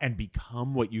without and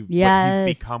become what he's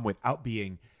become without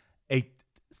being a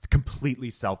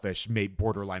completely selfish,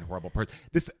 borderline horrible person.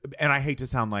 And I hate to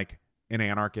sound like an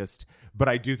anarchist, but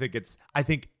I do think I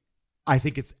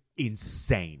think it's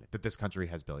insane that this country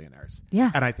has billionaires. Yeah.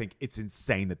 And I think it's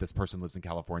insane that this person lives in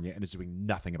California and is doing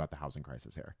nothing about the housing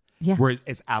crisis here. Yeah.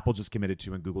 Whereas Apple just committed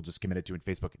to and Google just committed to and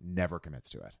Facebook never commits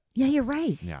to it. Yeah, you're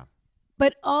right. Yeah.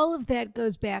 But all of that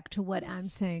goes back to what I'm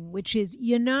saying, which is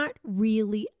you're not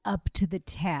really up to the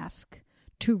task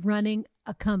to running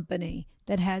a company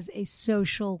that has a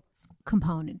social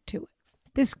component to it.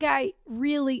 This guy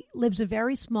really lives a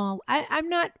very small... I'm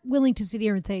not willing to sit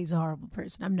here and say he's a horrible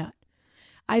person. I'm not.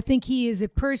 I think he is a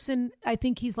person, I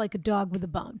think he's like a dog with a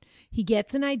bone. He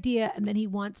gets an idea and then he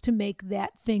wants to make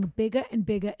that thing bigger and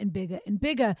bigger and bigger and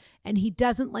bigger. And he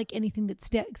doesn't like anything that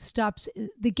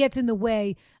that gets in the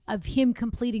way of him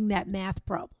completing that math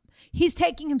problem. He's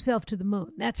taking himself to the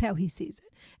moon. That's how he sees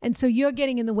it. And so you're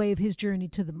getting in the way of his journey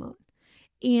to the moon.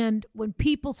 And when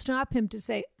people stop him to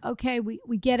say, okay,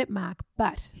 we get it, Mark,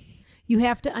 but you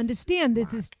have to understand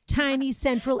there's this tiny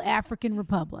Central African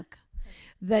Republic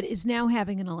that is now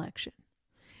having an election.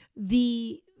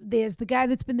 There's the guy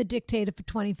that's been the dictator for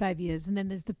 25 years, and then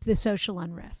there's the social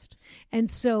unrest. And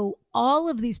so all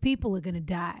of these people are going to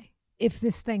die if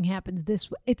this thing happens this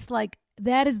way. It's like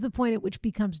that is the point at which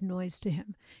becomes noise to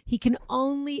him. He can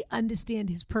only understand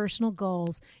his personal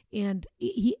goals, and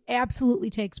he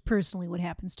absolutely takes personally what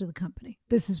happens to the company.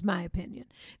 This is my opinion.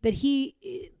 That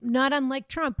he, not unlike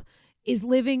Trump, is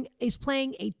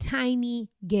playing a tiny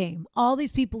game. All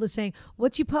these people are saying,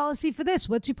 what's your policy for this?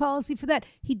 What's your policy for that?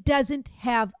 He doesn't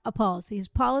have a policy. His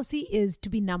policy is to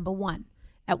be number one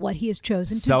at what he has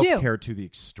chosen to do. Self-care to the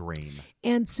extreme.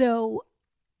 And so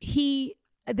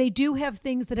they do have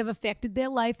things that have affected their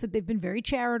life that they've been very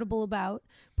charitable about,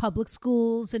 public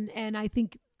schools. And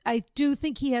I do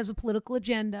think he has a political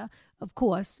agenda, of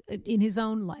course, in his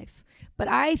own life. But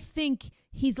I think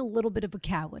he's a little bit of a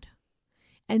coward.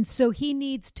 And so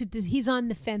he's on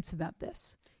the fence about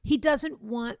this. He doesn't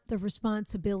want the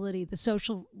responsibility, the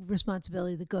social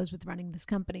responsibility that goes with running this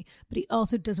company, but he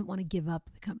also doesn't want to give up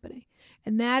the company.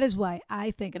 And that is why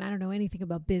I think, and I don't know anything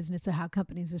about business or how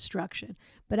companies are structured,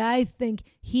 but I think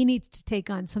he needs to take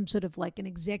on some sort of like an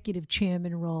executive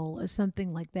chairman role or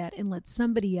something like that and let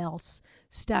somebody else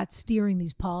start steering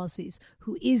these policies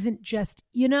who isn't just,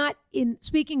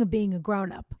 speaking of being a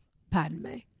grown-up, pardon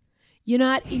me, you're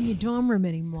not in your dorm room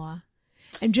anymore.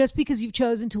 And just because you've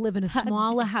chosen to live in a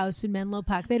smaller house in Menlo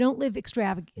Park, they don't live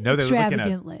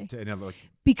extravagantly.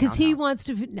 Because he wants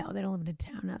to. No, they don't live in a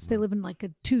townhouse. They live in like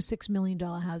two $6 million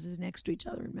houses next to each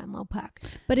other in Menlo Park.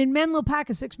 But in Menlo Park,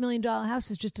 a $6 million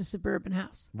house is just a suburban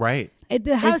house. Right.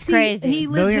 The house crazy. He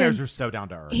lives Millionaires in, are so down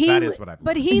to earth. That is what I've learned.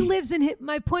 But he lives in.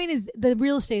 My point is the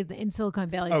real estate in Silicon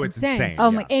Valley is it's insane.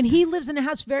 Oh my! And he lives in a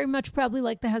house very much probably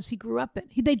like the house he grew up in.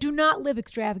 They do not live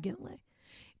extravagantly.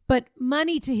 But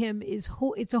money to him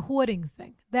it's a hoarding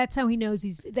thing. That's how he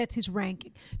knows that's his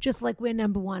ranking. Just like we're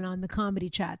number one on the comedy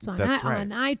charts on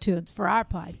iTunes for our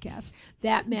podcast.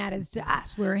 That matters to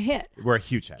us. We're a hit. We're a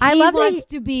huge hit. I love he wants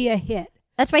to be a hit.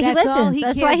 That's why he listens.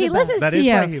 That's why he listens to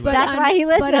you. That's why he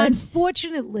listens. But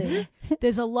unfortunately,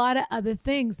 there's a lot of other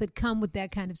things that come with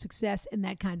that kind of success and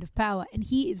that kind of power. And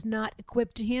he is not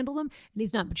equipped to handle them. And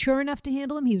he's not mature enough to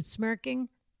handle them. He was smirking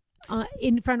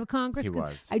in front of Congress. He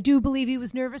was. I do believe he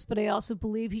was nervous, but I also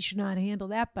believe he should not handle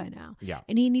that by now. Yeah.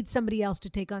 And he needs somebody else to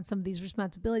take on some of these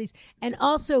responsibilities. And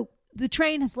also, the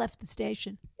train has left the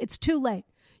station. It's too late.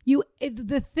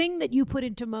 The thing that you put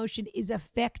into motion is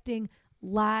affecting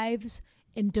lives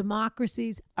and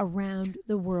democracies around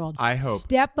the world. I hope.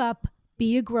 Step up,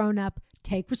 be a grown-up,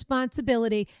 take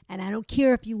responsibility, and I don't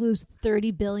care if you lose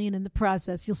 $30 billion in the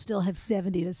process, you'll still have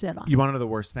 70 to sit on. You want to know the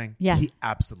worst thing? Yeah. He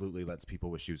absolutely lets people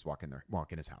with shoes walk in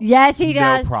his house. Yes, he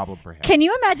does. No problem for him. Can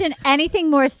you imagine anything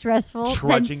more stressful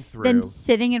Trudging than through.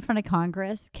 sitting in front of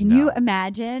Congress? Can No. you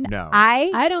imagine? No.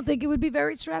 I don't think it would be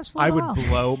very stressful I at would all.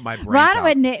 blow my brains Ron out.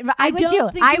 wouldn't. I would don't do.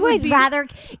 think I it would would be- rather,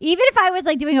 even if I was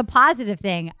like doing a positive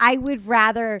thing, I would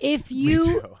rather. If you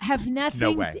too. have nothing,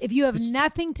 No way. if you have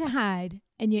nothing to hide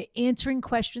and you're answering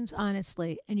questions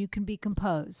honestly and you can be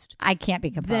composed, I can't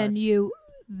be composed.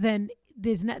 then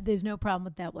there's no problem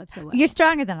with that whatsoever. You're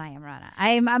stronger than I am, Rana.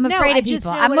 I'm No, afraid I of just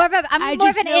people. know I'm what more of I- I I'm more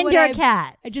of just an know what indoor I-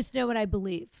 cat. I just know what I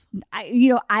believe.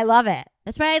 I love it.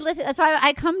 That's why I listen. That's why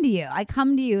I come to you. I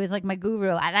come to you as like my guru.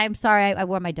 And I'm sorry I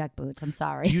wore my duck boots. I'm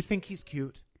sorry. Do you think he's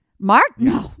cute? Mark?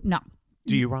 No.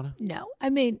 Do you, Rana? No,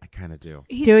 I mean, I kind of do.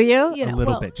 he's, Do you? know, A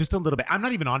little well- bit, just a little bit. I'm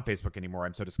not even on Facebook anymore.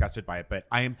 I'm so disgusted by it. But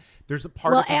I am. There's a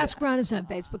part. Well, of me ask Ron is on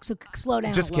Facebook, so slow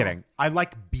down. Just a little. kidding. I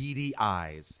like beady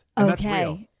eyes, and that's real.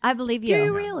 Okay. I believe Do you.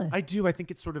 you really? I do. I think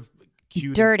it's sort of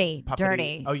cute, Dirty, puppety.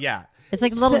 dirty. Oh yeah. It's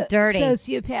like a little dirty.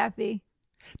 Sociopathy.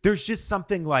 There's just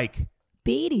something like.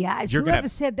 Beady eyes. You're Whoever gonna-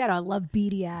 said that? I love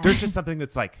beady eyes. There's just something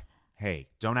that's like, hey,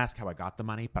 don't ask how I got the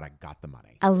money, but I got the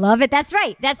money. I love it. That's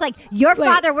right. That's like your Wait.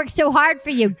 father worked so hard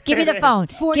for you. Give me the phone.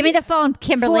 40 Give me the phone,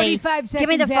 Kimberly. 45 seconds Give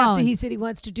me the phone. after he said he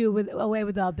wants to do away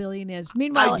with all billionaires.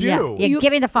 Meanwhile, I do. Yeah,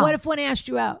 give me the phone. What if one asked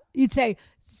you out? You'd say,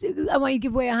 "I want you to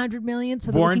give away $100 million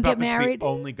so that Warren we can get Buffett's married." the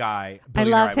only guy. I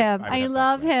billionaire love him. would I have sex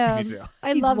love with. him. Me too.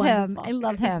 I He's love him. wonderful. I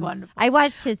love He's him. wonderful. I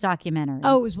watched his documentary.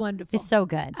 Oh, it was wonderful. It's so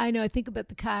good. I know. I think about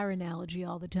the car analogy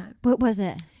all the time. What was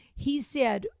it? He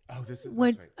said, Oh, this is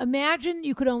 "When that's right. imagine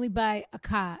you could only buy a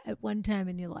car at one time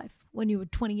in your life when you were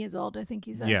 20 years old." I think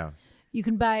he said. Yeah. You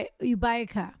buy a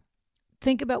car.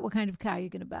 Think about what kind of car you're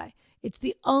going to buy. It's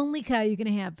the only car you're going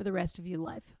to have for the rest of your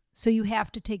life. So you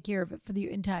have to take care of it for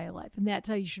your entire life. And that's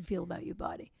how you should feel about your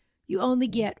body. You only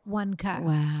get one car.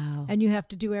 Wow. And you have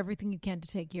to do everything you can to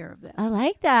take care of that. I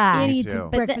like that. And Me eat too.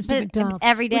 breakfast But at McDonald's.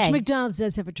 every day. Which McDonald's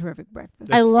does have a terrific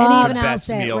breakfast. I That's love- And the even I'll best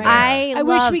say it meal right there. now. I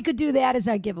wish we could do that as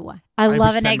our giveaway. I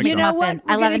love an 100% egg McMuffin. You know what?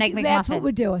 I We're love an gonna- egg McMuffin. That's what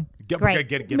we're doing. Great.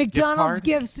 Gift McDonald's card?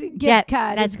 gift Yeah,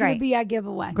 card that's is going great. to be our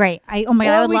giveaway. Great. Oh my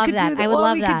God, I would we love could that. do I would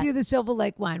love we that. could do the Silver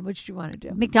Lake wine. Which do you want to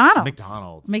do?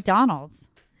 McDonald's. McDonald's.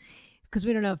 Because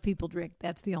we don't know if people drink.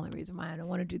 That's the only reason why I don't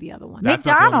want to do the other one. That's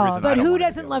not the only McDonald's. reason I But don't who wanna do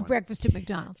doesn't the love other one. breakfast at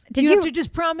McDonald's? Did you you- have to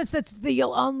just promise that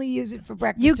you'll only use it for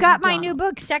breakfast. You at got my new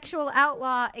McDonald's. book, Sexual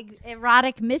Outlaw,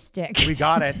 Erotic Mystic. We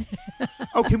got it.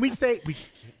 Oh, can we say we?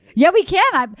 Yeah, we can.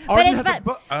 But Arden it's has a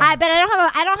book- I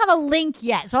don't have a link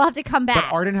yet, so I'll have to come back.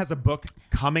 But Arden has a book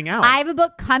coming out. I have a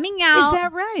book coming out. Is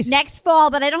that right? Next fall,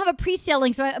 but I don't have a pre-sale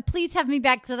link, so please have me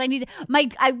back because I need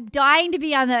I'm dying to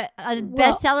be on the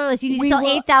Well, bestseller list. You need to we sell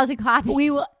will- 8,000 copies.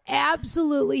 We will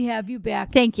absolutely have you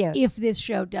back. Thank you. If this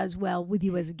show does well with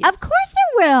you as a guest. Of course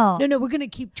I will. No, we're going to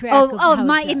keep track Oh, of oh, how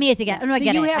my- it does. me as a guest. Oh, no, I so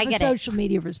get you it. have I a get it. social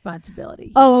media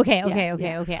responsibility. Oh, okay.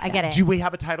 Yeah. I get it. Do we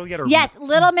have a title yet? Or Yes,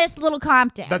 Little Miss Little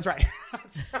Compton. That's right.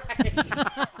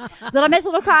 Little Miss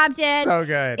Little Compton. So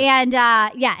good. And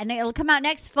and it'll come out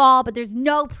next fall, but there's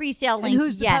no pre-sale link And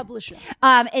who's the yet. publisher?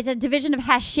 It's a division of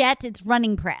Hachette. It's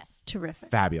Running Press. Terrific.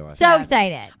 Fabulous. So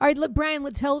excited. All right, Brian,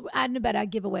 let's tell Adam about our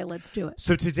giveaway. Let's do it.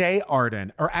 So today,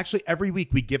 Arden, or actually every week,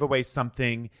 we give away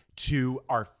something to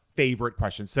our favorite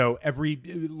question. So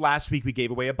last week we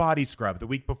gave away a body scrub. The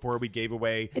week before we gave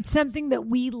away. It's something that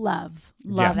we love.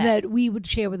 Love Yes. it. That we would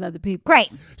share with other people. Great.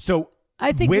 So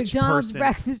I think which McDonald's person,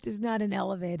 breakfast is not an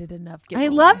elevated enough giveaway. I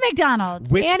love McDonald's.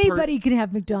 Which Anybody can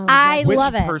have McDonald's. I breakfast. Which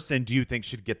love it. person do you think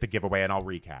should get the giveaway? And I'll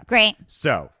recap. Great.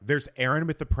 So there's Aaron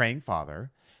with the praying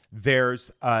father.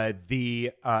 There's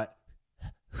the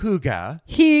Huga.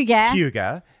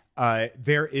 Huga.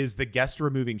 There is the guest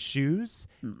removing shoes,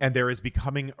 and there is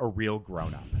becoming a real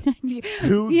grown up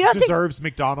who You don't think- deserves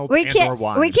McDonald's We and or can't.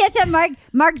 wine. We can't send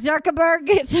Mark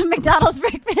Zuckerberg some McDonald's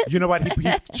breakfast. You know what?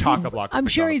 He's chock-a-block. I'm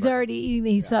with sure McDonald's he's breakfast. already eating.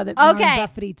 He saw that Warren Okay.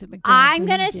 Buffett eats at McDonald's. I'm so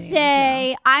gonna he's eating at say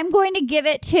McDonald's. I'm going to give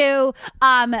it to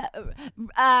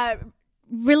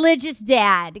religious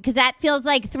dad because that feels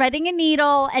like threading a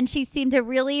needle, and she seemed to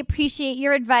really appreciate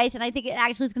your advice, and I think it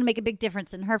actually is going to make a big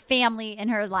difference in her family and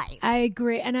her life. I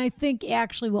agree, and I think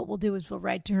actually what we'll do is we'll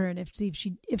write to her and see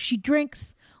if she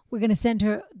drinks. we're going to send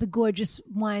her the gorgeous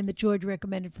wine that George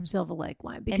recommended from Silver Lake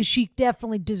Wine because she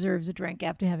definitely deserves a drink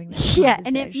after having that Yeah,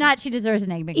 and if not, she deserves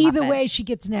an Egg McMuffin. Either way, she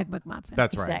gets an Egg McMuffin.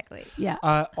 That's right. Exactly. Yeah.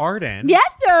 Arden.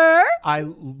 Yes, sir.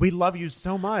 We love you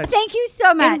so much. Thank you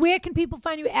so much. And where can people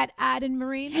find you? At Arden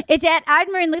Marine? It's at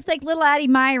Arden Marine. Looks like Little Addie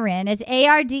Myron. It's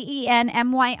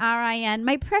ARDENMYRIN.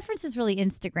 My preference is really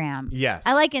Instagram. Yes.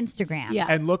 I like Instagram. Yeah.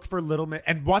 And look for Little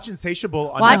and watch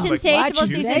Insatiable on Watch Netflix. Insatiable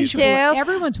season 2.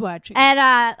 Everyone's watching. And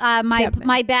Except me.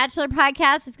 my Bachelor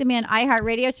podcast is going to be on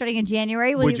iHeartRadio starting in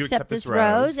January. Will you accept this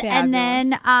rose? And then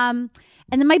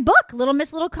my book, Little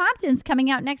Miss Little Compton's coming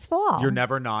out next fall. You're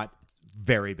never not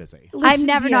very busy. I'm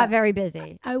never not very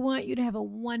busy. I want you to have a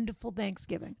wonderful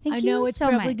Thanksgiving. Thank I you know it's so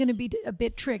probably much. going to be a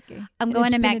bit tricky. I'm And going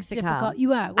it's to been a Mexico. difficult-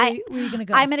 You are. Where are you going to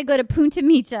go? I'm going to go to Punta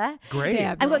Mita. Great.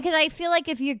 Fabulous. Because I feel like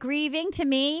if you're grieving, to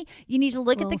me, you need to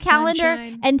look at the Little calendar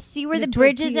sunshine, and see where and the a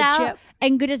bridge is tortilla out chip.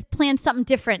 and go just plan something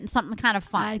different and something kind of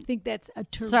fun. I think that's a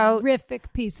So,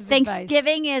 terrific piece of advice.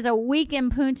 Thanksgiving is a week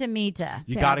in Punta Mita.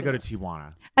 You got to go to Fabulous.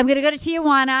 Tijuana. I'm going to go to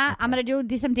Tijuana. I'm going to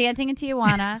do some dancing in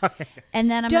Tijuana. And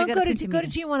then I'm Don't going go to to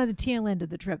Tijuana at the tail end of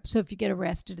the trip. So if you get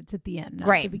arrested, it's at the end, not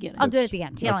Great. the beginning. I'll do it at the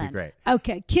end. Tail That'd end. be great.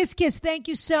 Okay. Kiss, kiss. Thank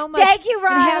you so much. Thank you, And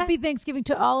Rhonda. happy Thanksgiving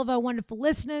to all of our wonderful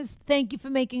listeners. Thank you for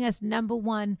making us number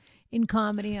one in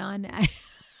comedy on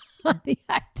the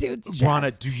iTunes charts.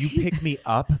 Rana, do you pick me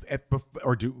up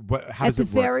or do what? How At does the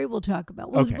it work? ferry, we'll talk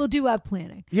about. Okay. We'll do our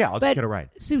planning. Yeah, I'll just But get it right.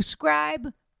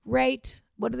 Subscribe, rate.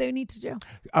 What do they need to do?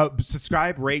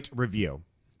 Subscribe, rate, review.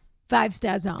 5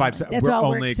 stars only. 5 stars. That's We're all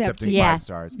only we're accepting accepting. 5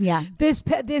 stars. Yeah. This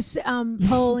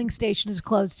polling station is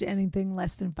closed to anything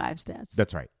less than 5 stars.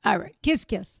 That's right. All right. Kiss,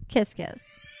 kiss. Kiss, kiss.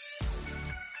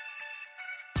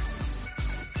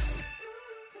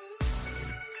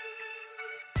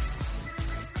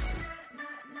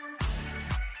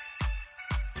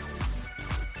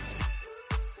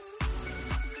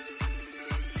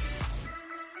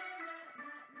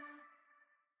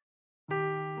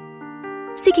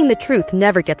 Seeking the truth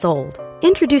never gets old.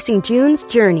 Introducing June's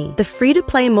Journey, the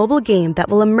free-to-play mobile game that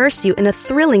will immerse you in a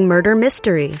thrilling murder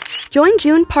mystery. Join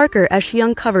June Parker as she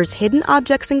uncovers hidden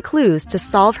objects and clues to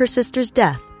solve her sister's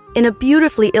death in a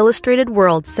beautifully illustrated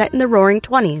world set in the Roaring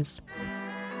 '20s.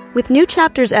 With new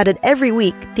chapters added every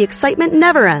week, the excitement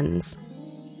never ends.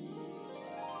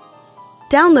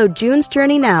 Download June's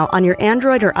Journey now on your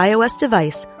Android or iOS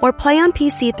device or play on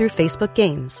PC through Facebook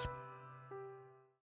Games.